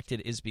least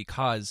respected is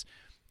because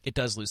it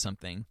does lose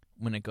something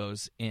when it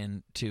goes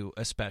into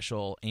a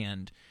special,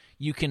 and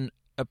you can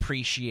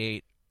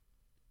appreciate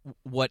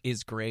what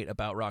is great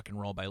about rock and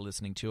roll by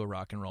listening to a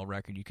rock and roll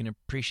record. You can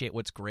appreciate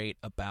what's great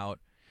about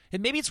it.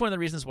 Maybe it's one of the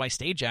reasons why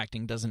stage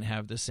acting doesn't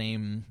have the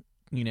same,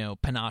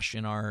 panache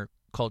in our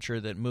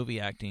culture that movie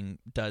acting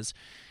does,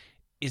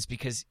 is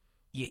because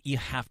you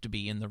have to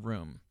be in the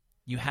room.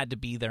 You had to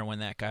be there when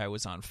that guy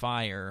was on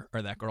fire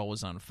or that girl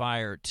was on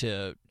fire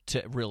to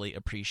really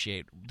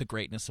appreciate the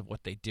greatness of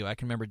what they do. I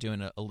can remember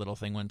doing a little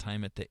thing one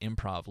time at the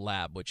Improv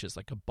Lab, which is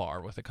like a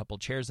bar with a couple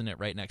chairs in it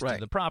right next to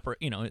the proper,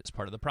 it's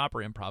part of the proper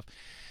improv.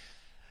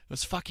 It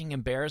was fucking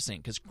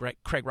embarrassing because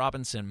Craig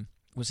Robinson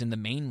was in the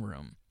main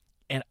room,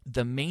 and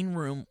the main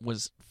room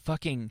was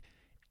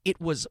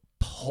it was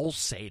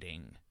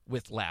pulsating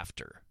with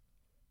laughter.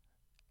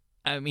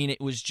 I mean, it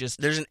was just...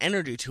 There's an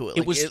energy to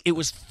it. It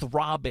was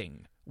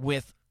throbbing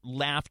with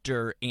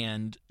laughter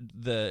and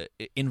the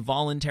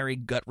involuntary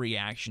gut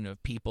reaction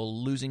of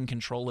people losing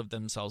control of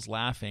themselves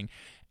laughing.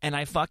 And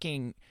I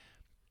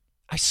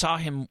saw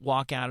him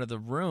walk out of the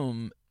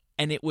room,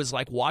 and it was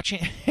like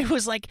it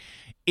was like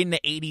in the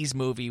 80s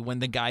movie when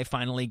the guy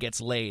finally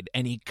gets laid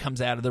and he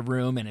comes out of the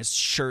room and his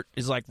shirt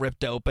is like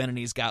ripped open and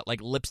he's got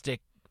like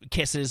lipstick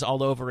kisses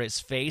all over his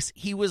face.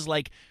 He was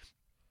like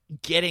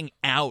getting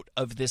out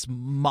of this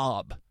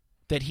mob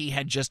that he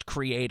had just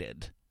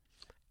created.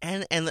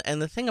 And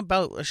the thing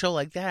about a show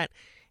like that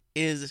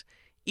is,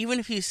 even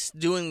if he's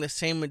doing the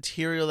same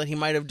material that he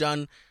might have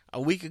done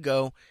a week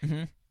ago,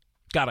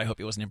 God, I hope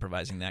he wasn't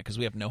improvising that, because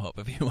we have no hope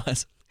if he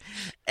was.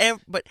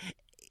 But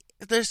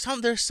there's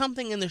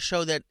something in the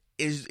show that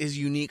is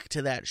unique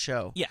to that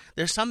show. Yeah.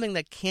 There's something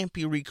that can't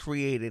be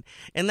recreated.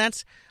 And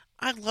that's,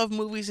 I love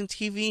movies and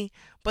TV,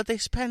 but they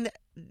spend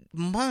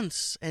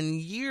months and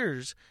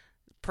years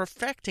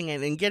perfecting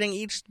it and getting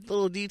each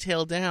little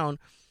detail down.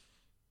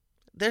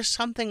 There's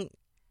something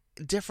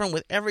different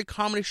with every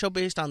comedy show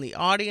based on the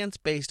audience,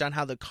 based on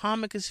how the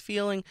comic is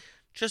feeling,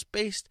 just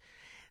based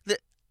that.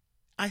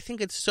 I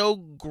think it's so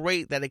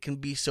great that it can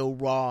be so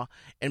raw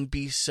and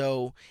be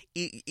so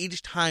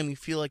each time you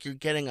feel like you're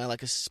getting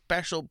a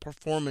special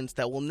performance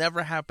that will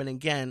never happen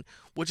again,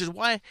 which is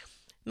why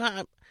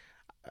I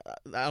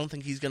don't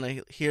think he's going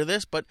to hear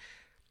this, but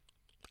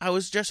I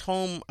was just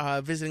home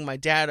visiting my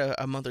dad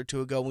a month or two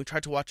ago, and we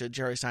tried to watch a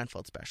Jerry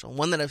Seinfeld special,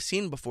 one that I've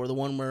seen before, the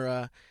one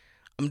where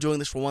I'm doing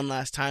this for one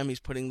last time. He's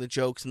putting the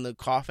jokes in the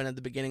coffin at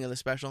the beginning of the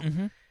special.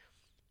 Mm-hmm.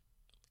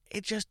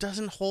 It just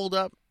doesn't hold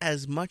up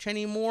as much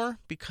anymore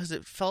because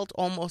it felt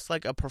almost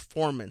like a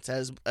performance,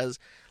 as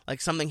like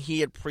something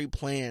he had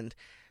pre-planned,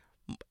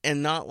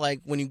 and not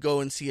like when you go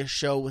and see a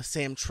show with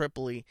Sam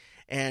Tripoli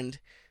and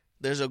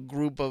there's a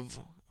group of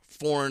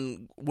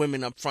foreign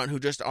women up front who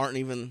just aren't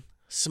even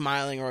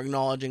smiling or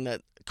acknowledging that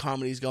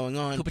comedy's going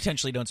on. Who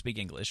potentially don't speak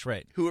English,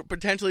 right? Who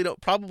potentially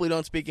probably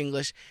don't speak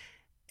English.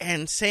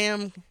 And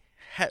Sam,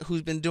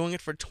 who's been doing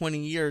it for 20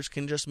 years,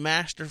 can just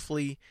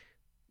masterfully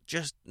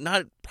just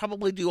not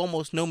probably do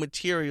almost no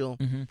material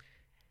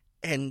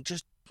and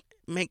just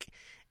make.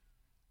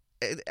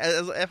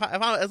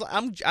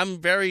 I'm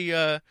very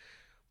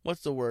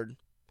what's the word?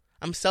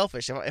 I'm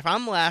selfish. If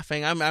I'm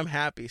laughing, I'm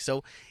happy.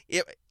 So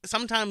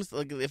sometimes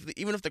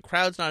even if the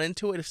crowd's not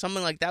into it, if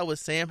something like that with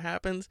Sam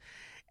happens,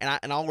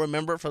 and I'll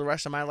remember it for the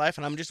rest of my life,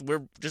 and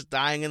we're just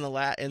dying in the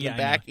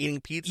back eating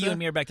pizza. You and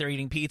me are back there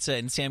eating pizza,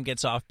 and Sam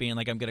gets off being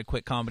like, "I'm going to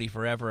quit comedy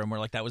forever," and we're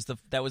like, "That was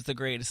the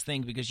greatest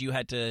thing because you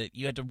had to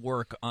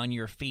work on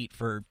your feet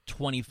for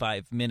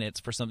 25 minutes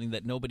for something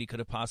that nobody could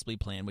have possibly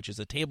planned, which is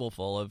a table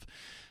full of."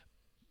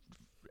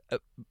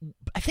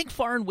 I think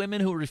foreign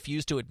women who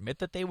refused to admit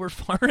that they were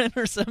foreign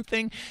or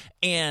something,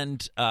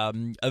 and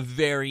a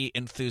very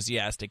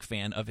enthusiastic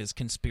fan of his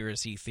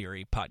conspiracy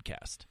theory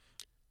podcast.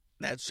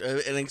 That's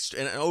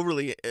an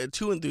overly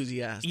too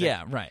enthusiastic.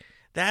 Yeah, right.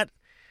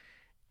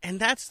 And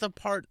that's the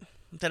part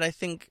that I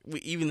think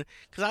because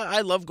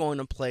I love going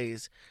to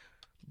plays,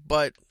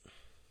 but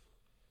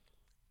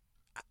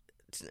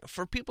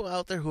for people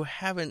out there who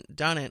haven't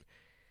done it,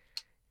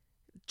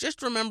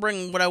 just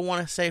remembering what I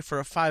want to say for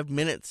a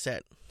 5-minute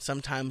set.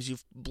 Sometimes you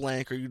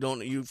blank or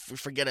you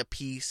forget a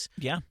piece.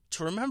 Yeah.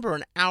 To remember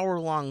an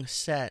hour-long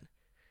set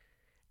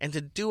and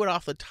to do it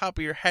off the top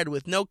of your head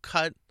with no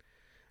cut,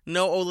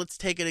 no, let's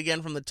take it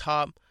again from the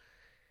top.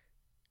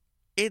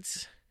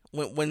 It's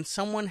when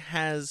someone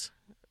has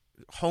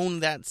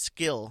honed that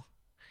skill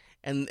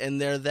and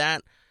they're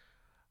that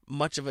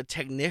much of a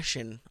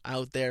technician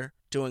out there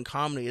doing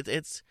comedy.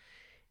 It's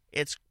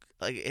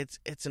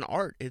an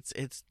art.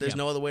 There's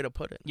no other way to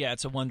put it. Yeah,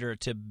 it's a wonder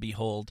to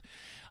behold.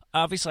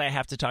 Obviously, I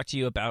have to talk to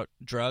you about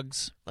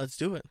drugs. Let's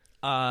do it.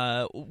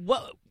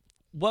 What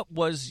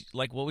was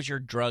your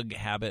drug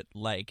habit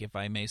like, if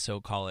I may so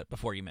call it,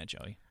 before you met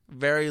Joey?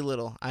 Very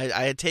little. I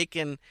had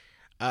taken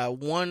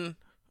one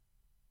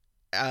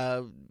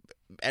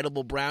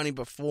edible brownie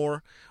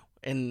before,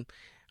 and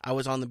I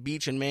was on the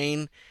beach in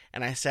Maine,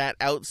 and I sat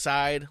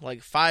outside,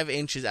 5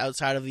 inches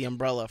outside of the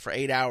umbrella for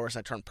 8 hours.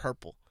 I turned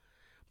purple,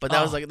 but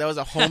that was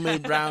a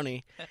homemade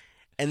brownie,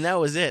 and that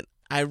was it.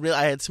 I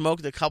had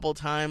smoked a couple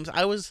times.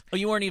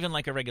 You weren't even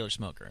like a regular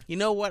smoker. You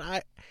know what?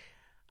 I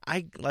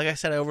like I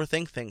said, I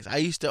overthink things. I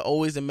used to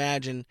always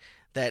imagine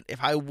that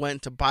if I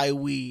went to buy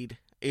weed,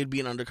 it'd be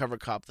an undercover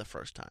cop the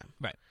first time.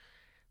 Right.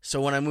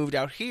 So when I moved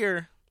out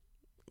here,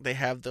 they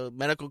have the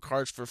medical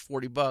cards for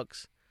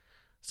 $40.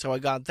 So I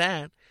got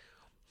that.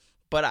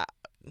 But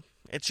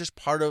it's just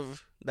part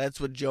of,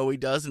 that's what Joey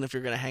does. And if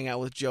you're going to hang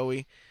out with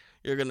Joey,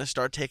 you're going to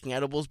start taking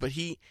edibles. But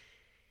he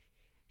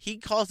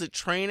calls it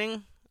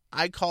training.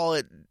 I call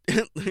it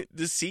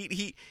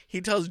deceit.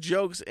 He tells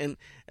jokes, and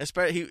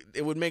especially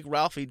it would make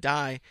Ralphie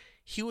die.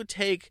 He would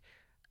take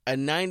a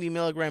 90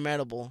 milligram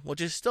edible,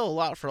 which is still a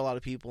lot for a lot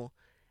of people,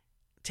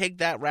 take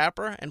that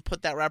wrapper and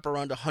put that wrapper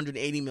around a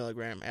 180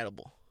 milligram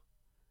edible.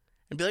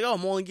 And be like, oh,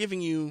 I'm only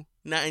giving you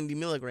 90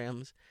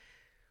 milligrams.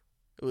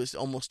 It was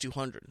almost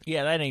 200.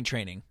 Yeah, that ain't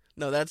training.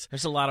 No,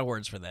 there's a lot of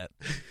words for that.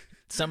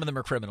 Some of them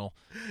are criminal.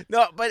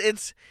 No, but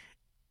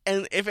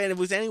and if it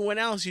was anyone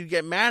else, you'd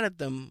get mad at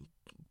them.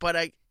 But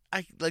I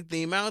like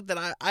the amount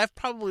that I've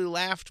probably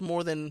laughed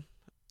more than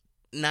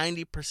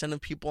 90% of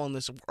people on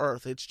this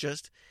earth. It's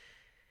just,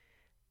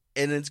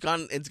 and it's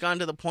gone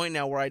to the point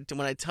now where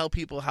when I tell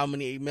people how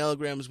many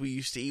milligrams we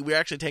used to eat, we're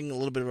actually taking a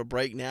little bit of a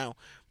break now.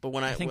 But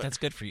I think that's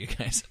good for you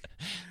guys.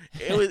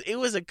 it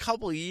was a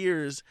couple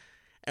years,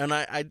 and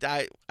I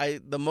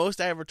the most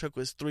I ever took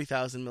was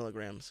 3,000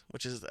 milligrams,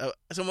 which is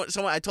someone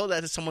I told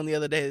that to someone the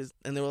other day,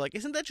 and they were like,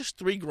 "Isn't that just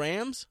 3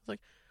 grams?" I was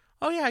like,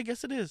 "Oh yeah, I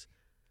guess it is."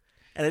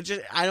 And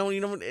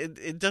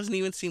it doesn't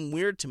even seem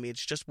weird to me.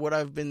 It's just what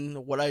I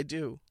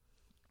do.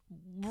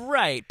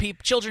 Right.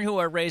 Children who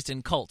are raised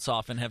in cults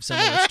often have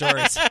similar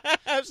stories.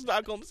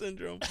 Stockholm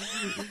syndrome.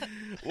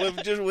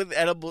 with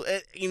edible,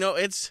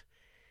 it's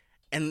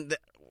and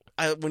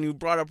when you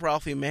brought up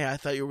Ralphie May, I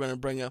thought you were going to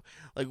bring up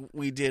like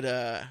we've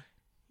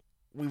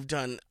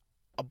done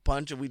a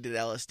bunch of we did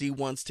LSD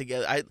once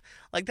together. I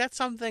like that's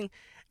something.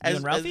 You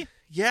and Ralphie?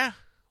 Yeah,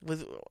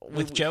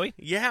 with Joey.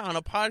 Yeah, on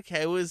a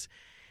podcast. It was.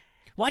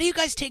 Why do you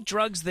guys take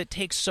drugs that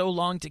take so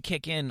long to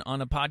kick in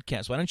on a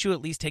podcast? Why don't you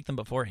at least take them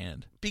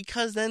beforehand?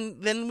 Because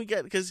then we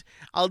get, because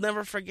I'll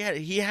never forget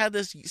it. He had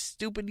this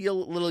stupid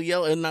little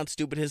yellow, not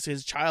stupid,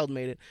 his child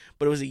made it,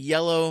 but it was a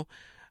yellow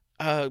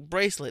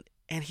bracelet,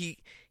 and he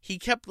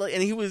kept,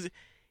 and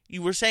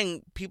you were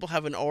saying people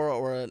have an aura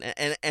or an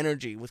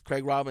energy with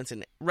Craig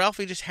Robinson.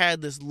 Ralphie just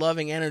had this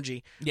loving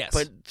energy. Yes.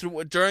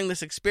 But during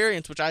this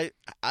experience, which I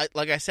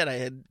like I said,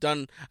 I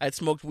had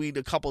smoked weed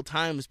a couple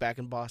times back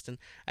in Boston.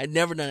 I'd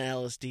never done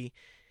LSD.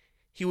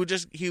 He would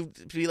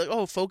be like,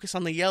 "Oh, focus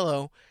on the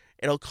yellow.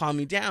 It'll calm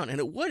you down." And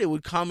it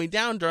would calm me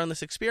down during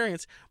this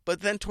experience.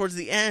 But then towards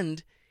the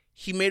end,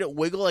 he made it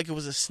wiggle like it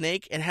was a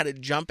snake and had it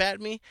jump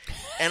at me.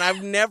 And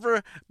I've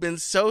never been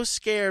so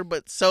scared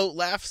but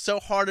laughed so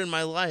hard in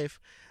my life.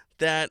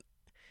 That,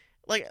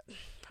 like,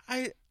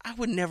 I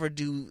would never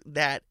do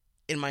that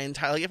in my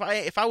entire, like,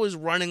 if I was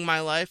running my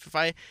life,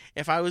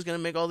 if I was gonna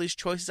make all these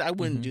choices, I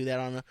wouldn't do that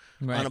on a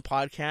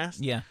podcast.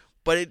 Yeah,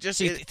 but it just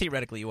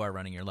theoretically you are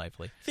running your life,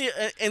 Lee.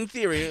 In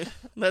theory,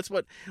 that's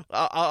what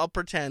I'll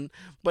pretend.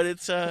 But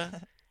it's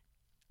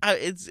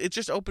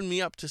just opened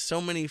me up to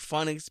so many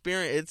fun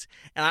experiences,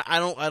 and I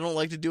don't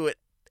like to do it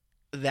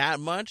that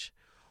much.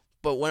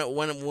 But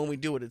when we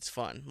do it, it's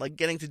fun. Like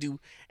getting to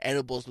do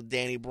edibles with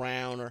Danny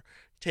Brown, or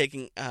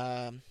taking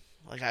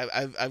like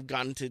I've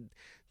gotten to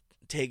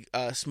take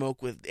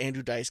smoke with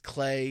Andrew Dice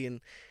Clay, and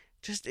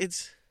just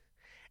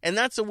and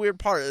that's a weird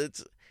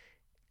part.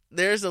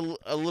 There's a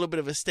little bit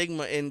of a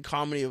stigma in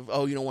comedy of,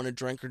 oh, you don't want to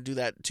drink or do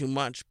that too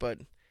much, but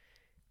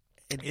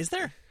is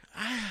there?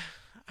 I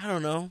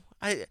don't know.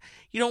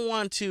 You don't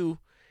want to,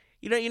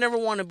 you never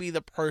want to be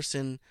the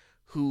person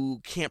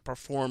who can't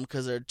perform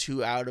because they're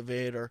too out of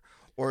it, or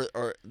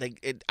I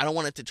don't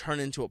want it to turn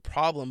into a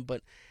problem,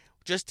 but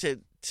just to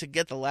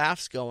get the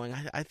laughs going,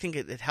 I think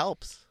it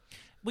helps.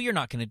 Well, you're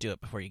not going to do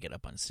it before you get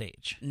up on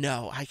stage.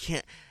 No, I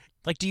can't.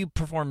 Like, do you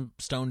perform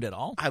stoned at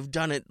all? I've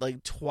done it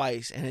like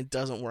twice, and it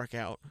doesn't work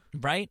out.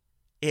 Right?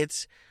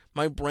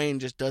 My brain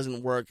just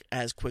doesn't work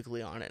as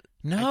quickly on it.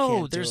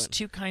 No, there's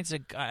two kinds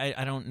of.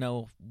 I don't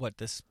know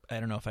I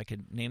don't know if I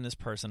could name this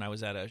person. I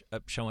was at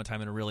a show one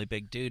time, and a really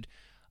big dude.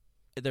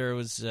 There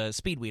was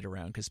Speedweed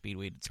around, because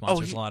Speedweed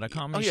sponsors a lot of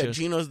comedy shows.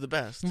 Gino's the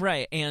best.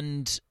 Right,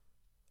 and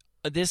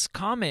this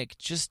comic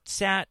just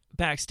sat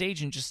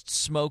backstage and just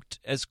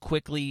smoked as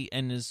quickly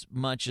and as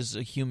much as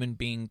a human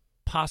being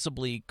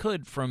possibly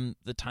could from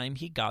the time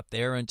he got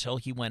there until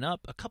he went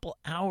up a couple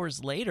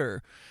hours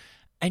later.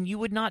 And you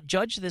would not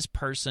judge this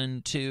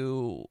person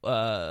to,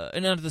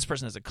 and none of this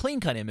person has a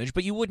clean-cut image,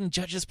 but you wouldn't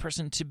judge this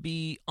person to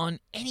be on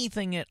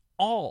anything at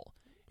all.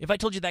 If I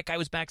told you that guy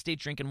was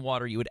backstage drinking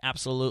water, you would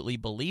absolutely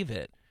believe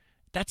it.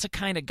 That's a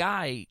kind of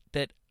guy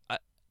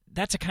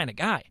that's a kind of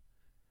guy.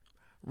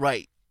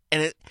 Right.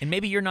 And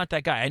maybe you're not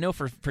that guy. I know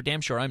for damn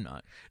sure I'm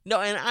not.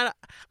 No, and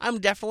I'm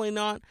definitely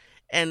not.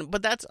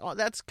 But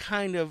that's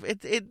kind of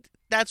it.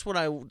 That's what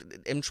I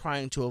am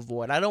trying to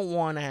avoid. I don't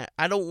want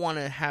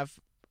to have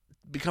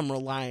become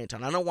reliant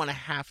on. I don't want to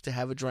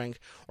have a drink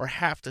or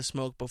have to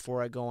smoke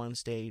before I go on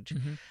stage.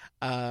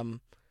 Mm-hmm.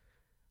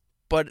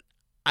 But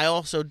I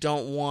also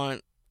don't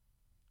want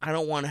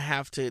to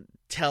have to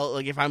tell,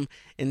 like, if I'm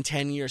in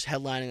 10 years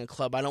headlining a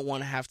club, I don't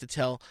want to have to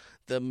tell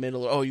the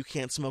middle, oh, you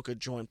can't smoke a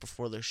joint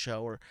before the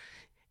show, or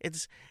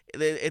it's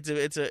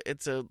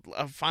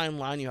a fine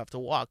line you have to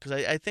walk,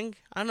 because I think,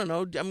 I don't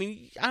know, I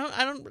mean,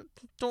 I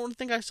don't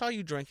think I saw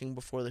you drinking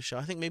before the show.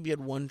 I think maybe you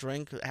had one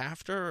drink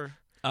after.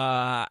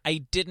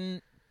 I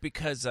didn't,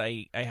 because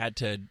I had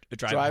to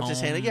drive home. To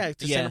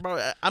Santa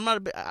Barbara. I'm not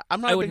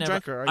a big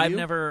drinker. Are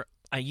you?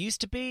 I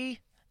used to be,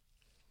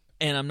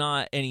 and I'm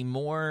not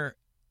anymore.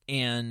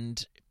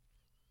 And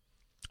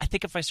I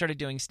think if I started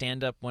doing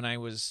stand-up when I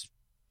was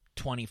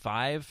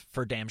 25,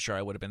 for damn sure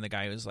I would have been the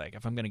guy who was like,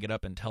 if I'm going to get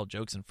up and tell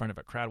jokes in front of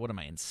a crowd, what am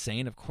I,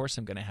 insane? Of course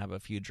I'm going to have a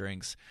few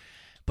drinks.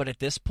 But at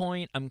this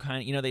point, I'm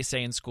kind of, they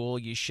say in school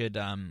you should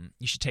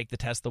take the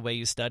test the way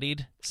you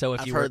studied. So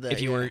if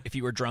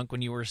you were drunk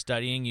when you were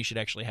studying, you should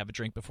actually have a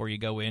drink before you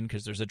go in,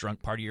 because there's a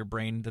drunk part of your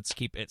brain that's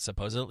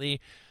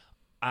supposedly.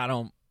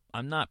 I'm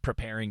not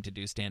preparing to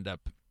do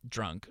stand-up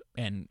drunk,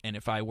 and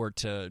if I were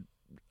to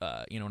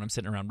when I'm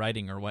sitting around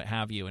writing or what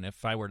have you, and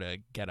if I were to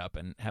get up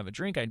and have a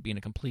drink, I'd be in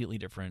a completely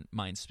different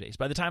mind space.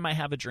 By the time I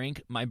have a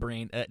drink, my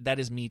brain, that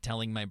is me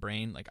telling my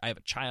brain, like, I have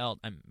a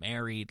child, I'm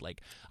married, like,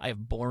 I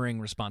have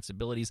boring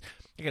responsibilities,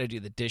 I gotta do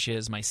the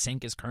dishes, my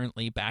sink is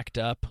currently backed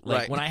up. Like,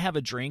 right. When I have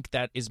a drink,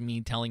 that is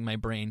me telling my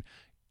brain,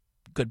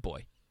 good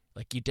boy,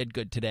 like, you did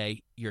good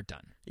today, you're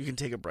done. You can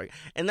take a break.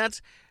 And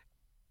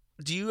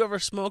do you ever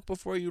smoke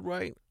before you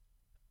write?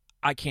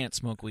 I can't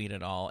smoke weed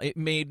at all. It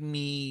made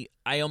me.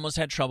 I almost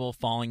had trouble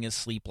falling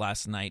asleep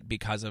last night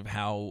because of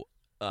how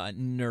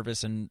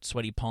nervous and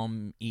sweaty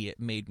palmy it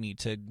made me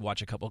to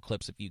watch a couple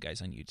clips of you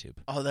guys on YouTube.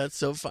 Oh, that's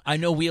so fun. I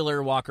know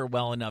Wheeler Walker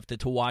well enough that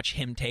to watch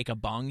him take a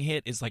bong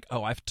hit is like,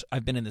 oh,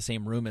 I've been in the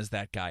same room as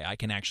that guy. I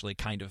can actually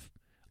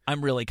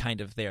I'm really kind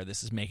of there.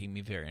 This is making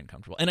me very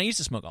uncomfortable. And I used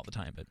to smoke all the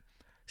time, but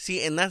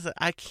See, and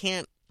I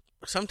can't.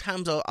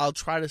 Sometimes I'll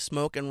try to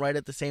smoke and write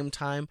at the same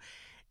time,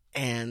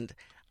 and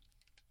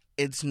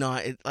it's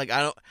not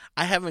I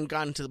haven't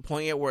gotten to the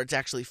point yet where it's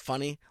actually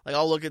funny. Like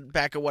I'll look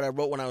back at what I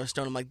wrote when I was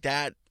stoned. I'm like,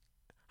 that.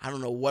 I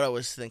don't know what I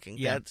was thinking.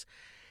 Yeah.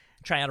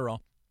 Try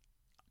Adderall.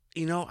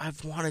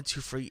 I've wanted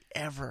to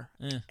forever,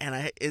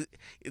 and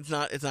it's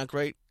not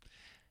great.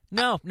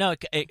 No,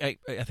 I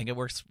think it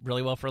works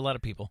really well for a lot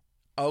of people.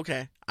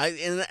 Okay,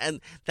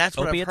 and that's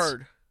what Opiates? I've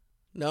heard.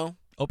 No,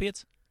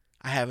 Opiates?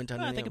 I haven't done.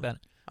 I think about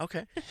it.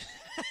 Okay,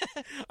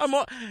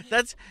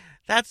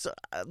 that's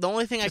the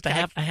only thing Just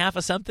I a half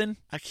of something.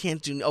 I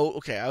can't do. Oh,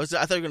 okay. I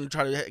thought you were going to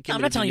try to. Get I'm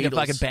me not to do telling you to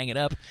needles. fucking bang it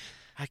up.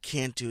 I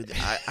can't do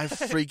that. I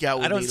freak out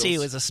with I don't needles. see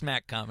you as a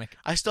smack comic.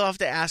 I still have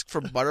to ask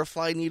for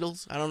butterfly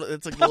needles. I don't know.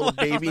 It's like little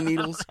baby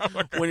needles.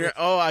 When you're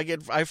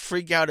I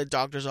freak out at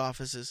doctors'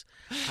 offices.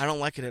 I don't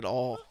like it at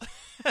all.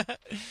 We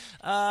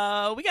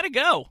gotta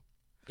go.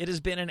 It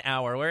has been an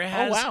hour. Where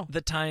has wow. the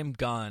time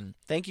gone?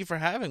 Thank you for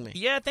having me.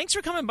 Yeah, thanks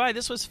for coming by.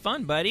 This was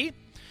fun, buddy.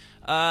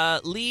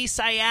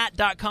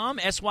 LeeSayat.com,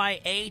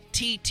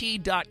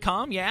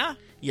 SYATT.com, yeah?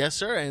 Yes,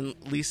 sir. And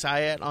Lee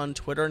Syatt on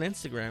Twitter and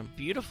Instagram.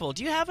 Beautiful.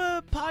 Do you have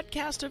a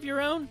podcast of your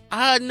own?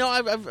 No,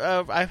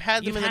 I've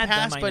had them You've in the had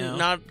past, them, I but know.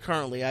 not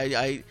currently.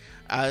 I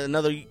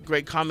another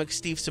great comic,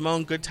 Steve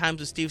Simone, Good Times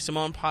with Steve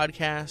Simone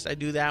podcast. I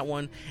do that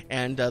one,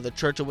 and the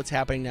Church of What's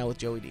Happening Now with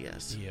Joey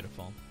Diaz.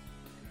 Beautiful.